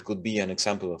it could be an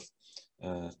example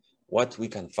of what we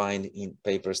can find in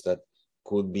papers that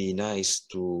could be nice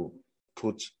to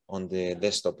put on the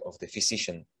desktop of the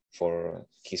physician for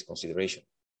his consideration.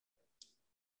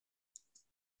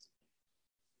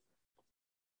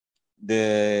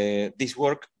 This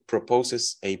work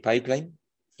proposes a pipeline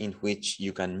in which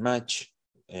you can match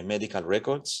medical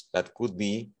records that could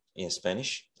be in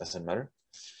Spanish, doesn't matter,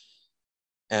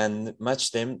 and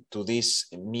match them to this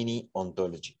mini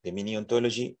ontology. The mini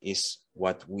ontology is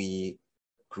what we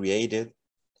created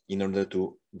in order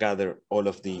to gather all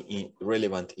of the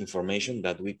relevant information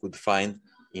that we could find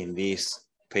in these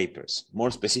papers.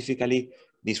 More specifically,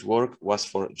 this work was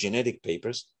for genetic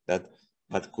papers that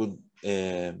could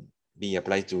be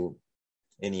applied to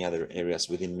any other areas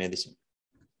within medicine.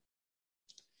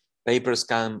 Papers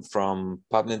come from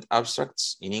PubMed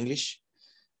abstracts in English,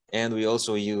 and we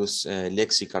also use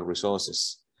lexical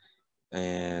resources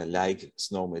like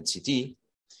SNOMED-CT,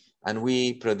 and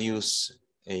we produce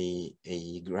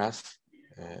a graph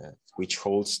which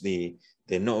holds the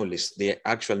knowledge, the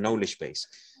actual knowledge base.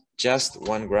 Just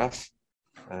one graph,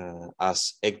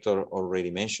 as Héctor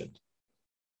already mentioned.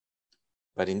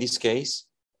 But in this case,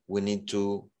 we need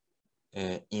to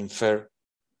infer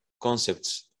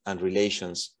concepts and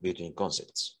relations between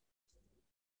concepts.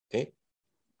 Okay.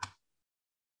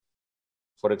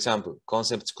 For example,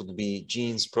 concepts could be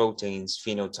genes, proteins,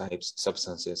 phenotypes,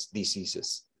 substances,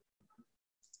 diseases.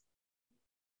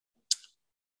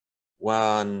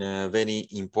 One very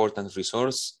important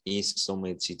resource is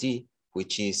SNOMED-CT,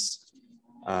 which is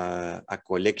a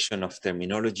collection of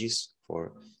terminologies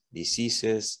for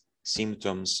diseases,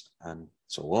 symptoms, and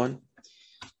so on.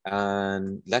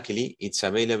 And luckily, it's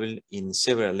available in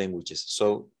several languages.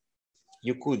 So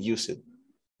you could use it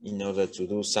in order to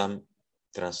do some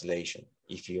translation.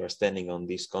 If you are standing on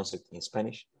this concept in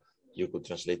Spanish, you could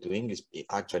translate to English.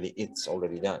 Actually, it's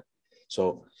already done.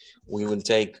 So we will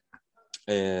take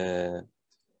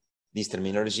this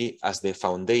terminology as the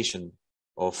foundation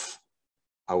of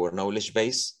our knowledge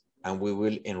base, and we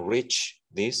will enrich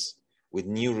this with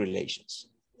new relations.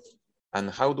 And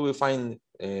how do we find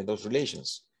those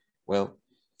relations? Well,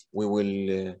 we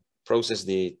will process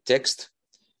the text,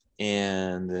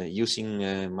 and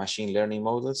using machine learning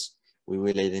models, we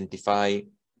will identify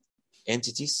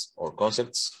entities or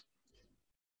concepts,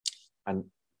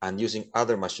 and using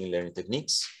other machine learning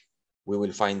techniques, we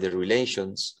will find the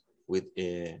relations with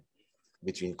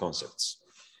between concepts.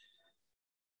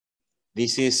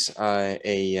 This is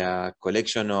a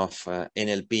collection of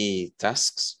NLP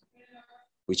tasks,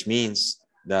 which means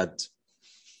that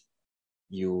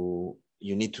you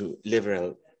need to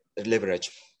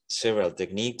leverage several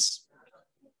techniques.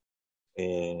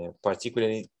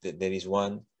 Particularly, there is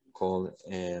one called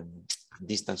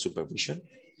distance supervision.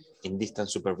 In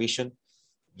distance supervision,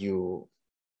 you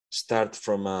start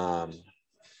from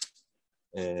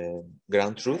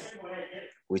ground truth,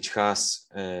 which has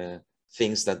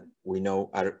things that we know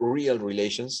are real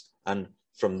relations, and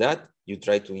from that you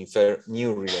try to infer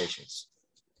new relations.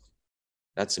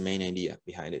 That's the main idea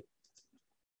behind it.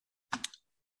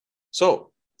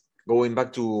 So going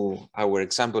back to our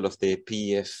example of the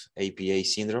PF-APA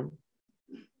syndrome,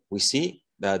 we see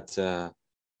that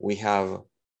we have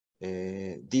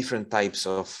different types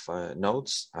of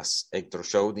nodes, as Héctor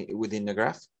showed within the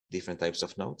graph, different types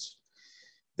of nodes.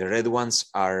 The red ones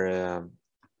are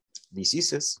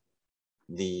diseases,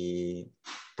 the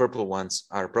purple ones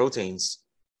are proteins,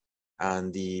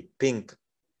 and the pink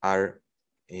are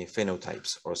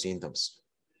phenotypes or symptoms.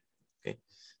 Okay,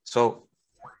 so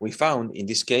we found in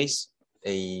this case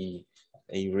a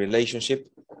relationship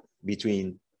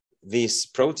between this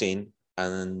protein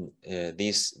and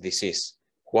this disease.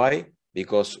 Why?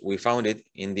 Because we found it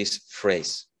in this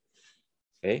phrase.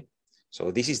 Okay,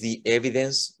 so this is the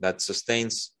evidence that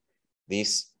sustains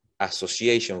this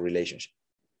association relationship.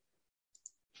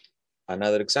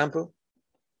 Another example,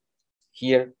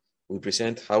 here we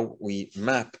present how we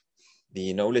map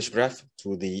the knowledge graph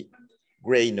to the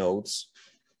gray nodes,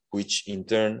 which in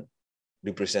turn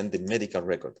represent the medical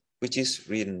record, which is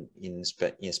written in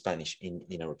Spanish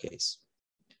in our case.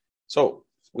 So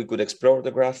we could explore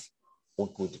the graph, we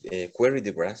could query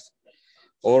the graph,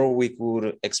 or we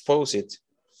could expose it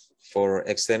for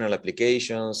external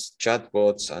applications,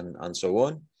 chatbots, and so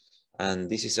on. And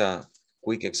this is a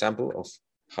quick example of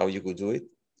how you could do it.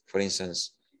 For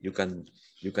instance, you can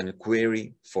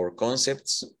query for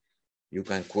concepts, you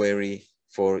can query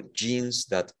for genes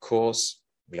that cause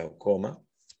glaucoma.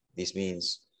 This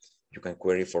means you can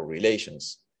query for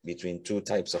relations between two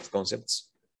types of concepts.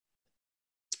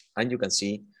 And you can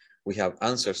see we have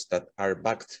answers that are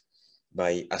backed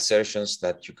by assertions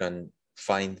that you can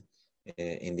find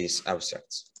in these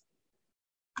abstracts.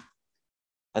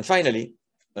 And finally,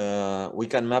 we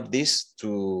can map this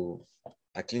to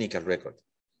a clinical record.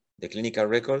 The clinical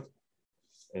record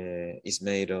is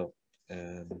made of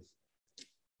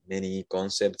many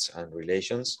concepts and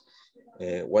relations.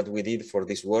 What we did for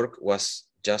this work was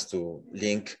just to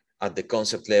link at the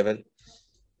concept level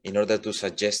in order to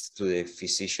suggest to the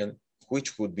physician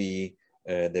which would be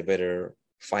the better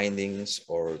findings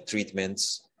or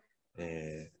treatments,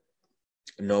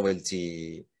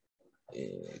 novelty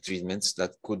treatments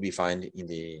that could be found in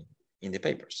the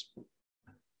papers.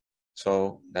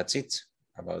 So that's it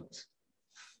about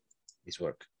this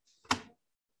work.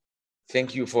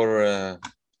 Thank you for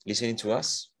listening to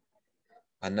us.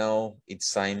 And now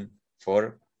it's time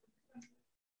for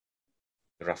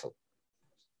the raffle.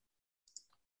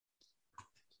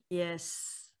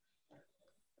 Yes.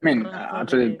 I mean,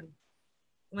 actually,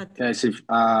 yes, if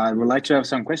I would like to have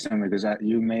some questions, because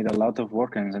you made a lot of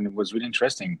work and it was really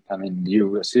interesting. I mean,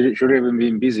 you should have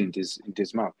been busy in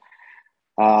this month.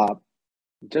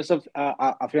 Just if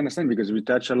you understand, because we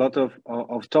touch a lot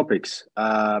of topics.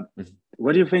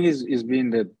 What do you think is being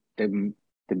the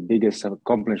biggest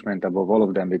accomplishment above all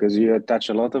of them? Because you touch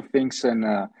a lot of things,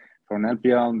 and from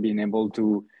LPL being able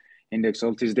to index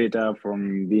all this data,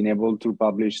 from being able to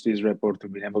publish this report, to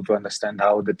being able to understand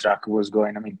how the track was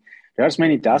going. I mean, there's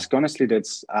many tasks, honestly,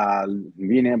 that's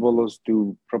being able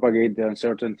to propagate the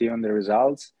uncertainty on the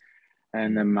results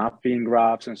and the mapping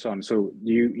graphs and so on. So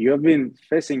you have been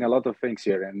facing a lot of things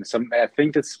here, and I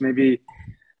think that's maybe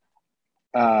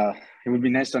it would be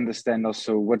nice to understand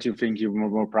also what you think you're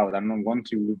more proud. I don't want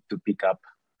you to pick up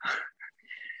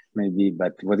maybe,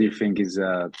 but what do you think is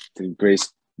the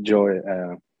greatest joy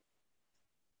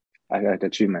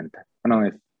achievement? I don't know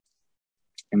if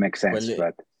it makes sense,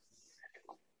 but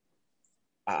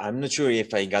I'm not sure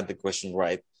if I got the question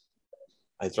right.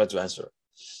 I tried to answer.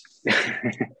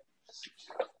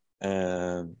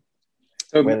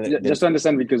 So just to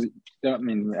understand, because I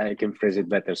mean, I can phrase it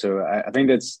better. So I think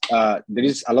that's there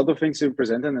is a lot of things you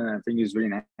presented, and I think it's really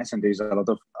nice, and there's a lot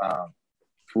of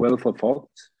fuel for thought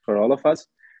for all of us.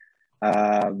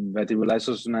 But it will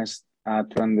also be nice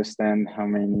to understand how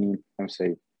many,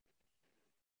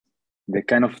 the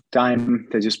kind of time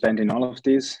that you spend in all of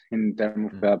this, in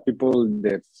terms of people,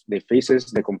 the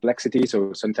faces, the complexity.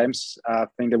 So sometimes I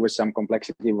think there was some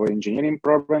complexity for engineering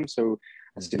problems. So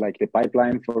I see like the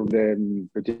pipeline for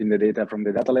putting the data from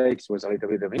the data lakes was a little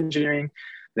bit of engineering.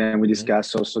 Then we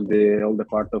discussed also all the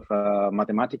part of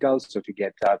mathematical. So to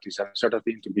get to some sort of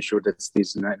thing to be sure that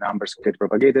these numbers get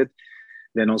propagated.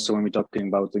 Then also when we're talking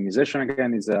about optimization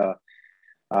again, is a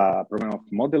problem of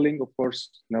modeling, of course,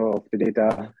 of the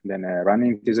data, then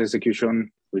running this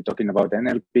execution, we're talking about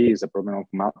NLP, is a problem of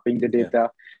mapping the data.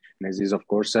 This is, of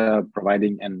course,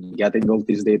 providing and getting all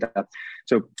this data.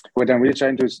 So what I'm really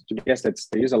trying to guess that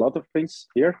there is a lot of things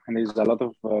here, and there's a lot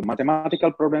of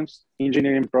mathematical problems,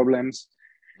 engineering problems,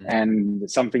 and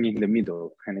something in the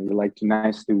middle. And it would like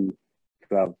nice to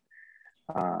have.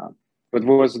 What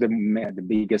was the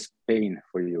biggest pain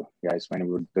for you guys when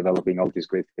you were developing all these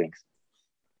great things?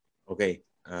 Okay.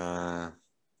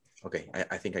 Okay,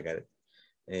 I think I got it.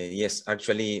 Yes,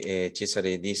 actually,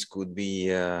 Cesare, this could be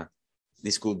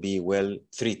well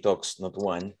 3 talks, not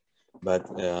 1, but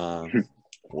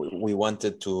we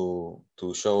wanted to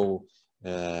show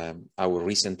our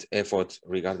recent effort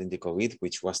regarding the COVID,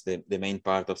 which was the main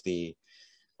part of the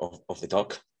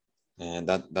talk, and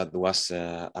that was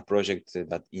a project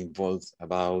that involved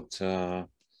about 10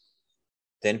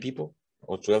 people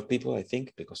or 12 people, I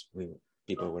think, because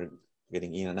people were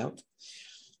getting in and out.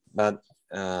 But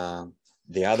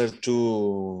the other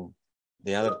two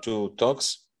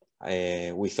talks,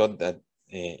 we thought that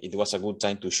it was a good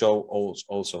time to show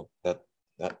also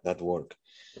that work.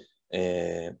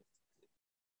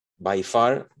 By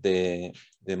far, the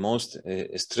most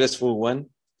stressful one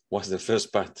was the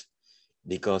first part,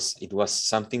 because it was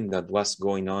something that was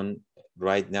going on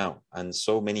right now, and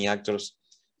so many actors,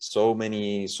 so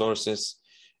many sources,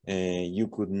 you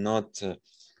could not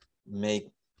make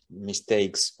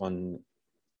mistakes on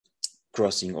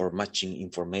crossing or matching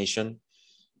information,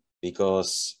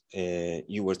 because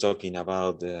you were talking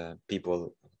about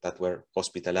people that were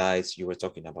hospitalized, you were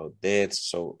talking about deaths,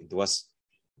 so it was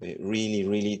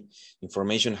really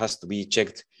information has to be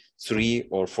checked 3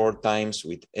 or 4 times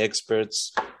with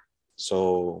experts.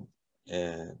 So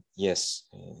yes,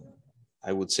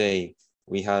 I would say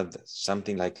we had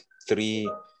something like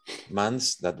 3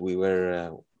 months that we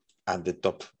were at the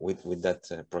top with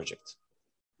that project.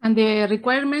 And the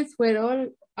requirements were all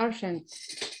urgent,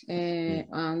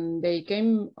 and they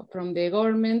came from the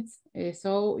government,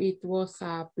 so it was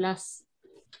a plus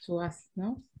to us,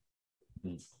 no?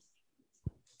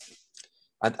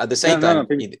 At the same time,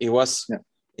 it was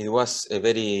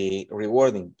very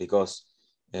rewarding, because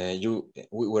we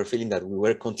were feeling that we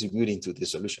were contributing to the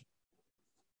solution.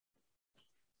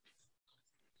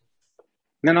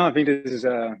 No, I think this is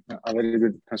a very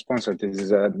good response. This is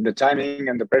the timing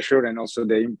and the pressure, and also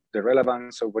the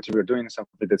relevance of what you were doing.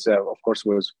 Something that, of course,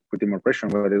 was putting more pressure,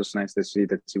 but it was nice to see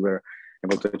that you were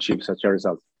able to achieve such a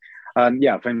result.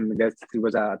 Yeah, I guess it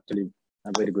was actually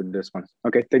a very good response.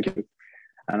 Okay, thank you.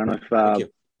 I don't know if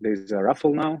there's a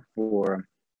raffle now, or...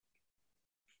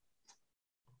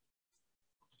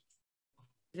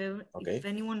 If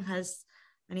anyone has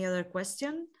any other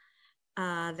question,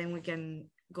 then we can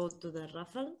go to the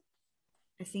raffle.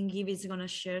 I think Gibby is gonna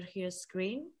share her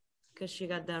screen because she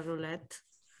got the roulette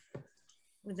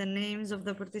with the names of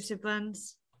the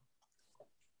participants.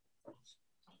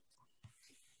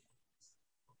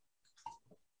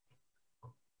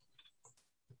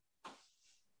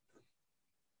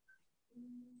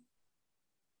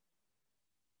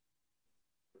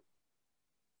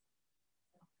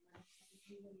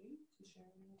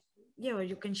 Yeah, or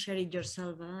you can share it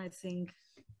yourself, I think.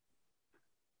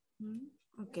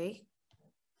 Okay.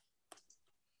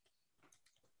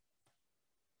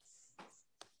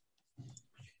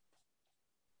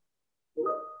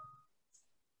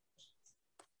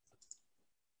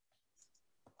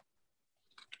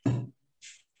 Okay,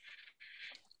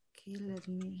 let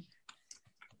me.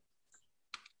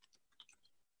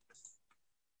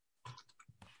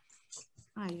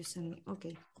 You send me,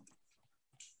 okay.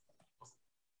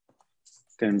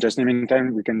 Okay, just in the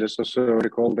meantime, we can just also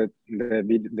recall that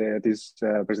this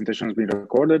presentation has been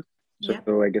recorded. So,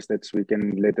 yeah. I guess that we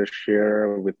can later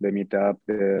share with the meetup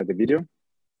the video.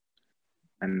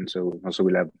 And so also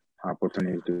we'll have an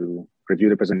opportunity to review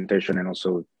the presentation and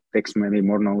also take maybe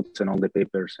more notes and all the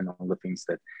papers and all the things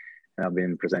that I've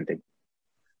been presenting.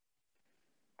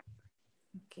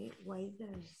 Okay, why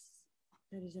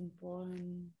that is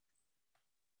important?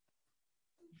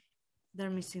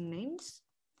 They're missing names?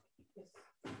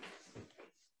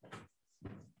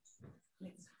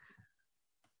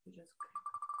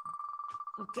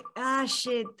 Okay.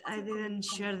 Shit. I didn't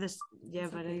share this. Yeah,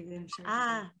 but I didn't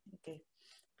share. Okay.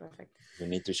 Perfect. You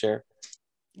need to share?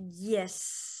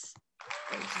 Yes.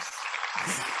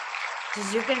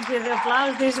 Just you can hear the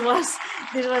applause. This was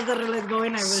the roulette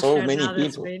going. I will so share many now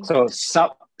people. So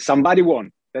somebody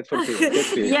won. That's for sure.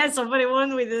 Yeah, somebody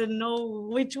won. We didn't know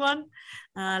which one.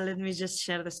 Let me just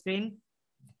share the screen.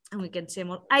 And we can see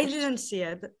more. I didn't see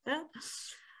it.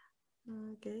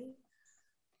 Okay.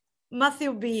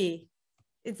 Matthew B.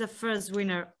 is the first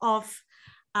winner of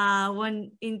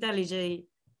one IntelliJ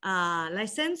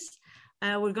license.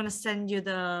 we're gonna send you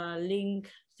the link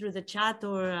through the chat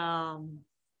or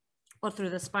through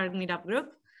the Spark Meetup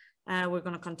group. We're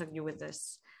gonna contact you with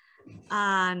this.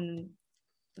 And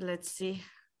let's see.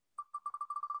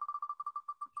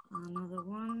 Another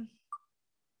one.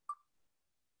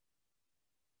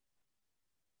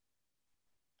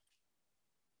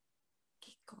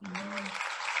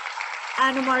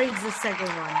 Anumar is the second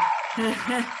one.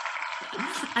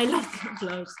 I love the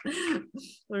applause.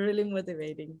 We're really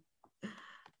motivating.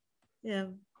 Yeah.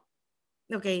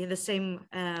 Okay, the same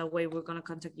way we're gonna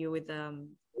contact you with the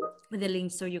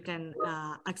link so you can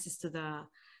access to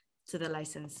the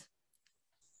license.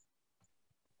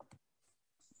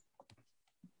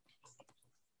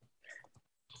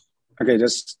 Okay,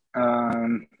 just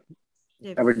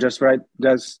I would just write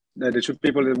just the two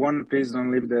people that want, please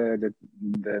don't leave the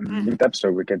meetup,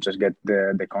 so we can just get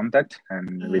the contact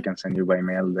and we can send you by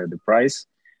mail the price.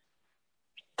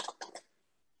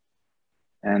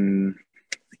 And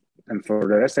for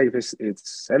the rest, I guess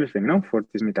it's everything, no, for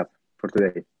this meetup for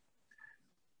today.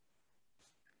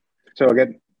 So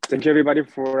again, thank you everybody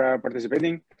for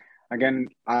participating. Again,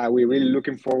 we're really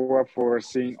looking forward for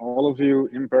seeing all of you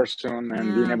in person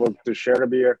and being able to share a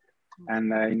beer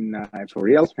and for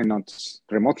real and not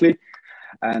remotely.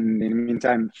 And in the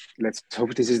meantime, let's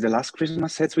hope this is the last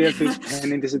Christmas that we have to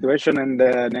spend in this situation. And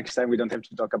next time we don't have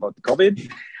to talk about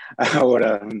COVID or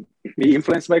be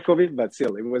influenced by COVID. But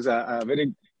still, it was a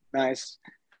very nice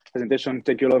presentation.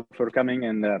 Thank you all for coming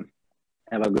and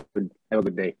have a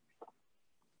good day.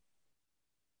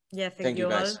 Yeah, thank you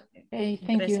guys. all. Hey,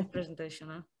 thank you. Presentation.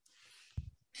 Huh?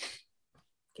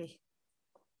 Okay.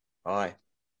 Bye.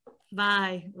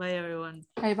 Bye. Bye, everyone.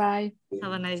 Bye bye.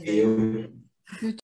 Have a nice day. You